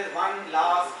 And there is one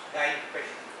last guide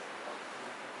question.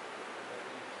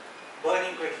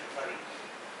 Burning question, sorry.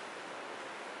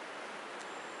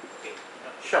 Okay.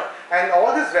 Sure. And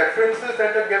all these references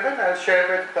that are given, I'll share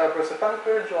with Professor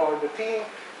Pankaj or the team.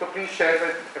 So please share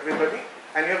with everybody.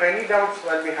 And if you have any doubts,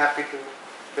 I'll be happy to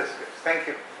discuss. Thank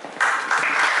you.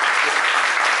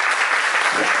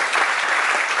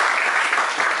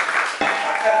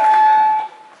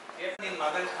 In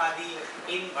Magan Khadi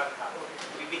in Vartha.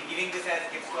 We've been giving this as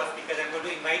gifts to our speakers. I'm going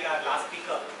to invite our last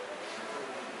speaker.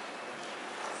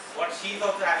 What she's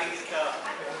also having is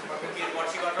what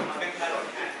she got from Magan Khadi,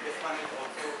 and this one is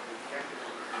also.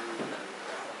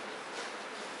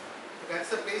 That's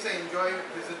the place I enjoy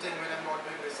visiting when I'm not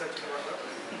doing research in Vartha.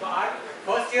 So our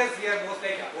first years we are most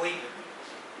likely going.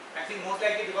 I think most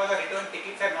likely because our return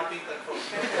tickets have not been confirmed.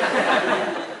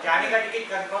 Janika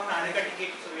ticket confirmed, Annika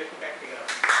ticket, so we have to figure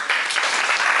out.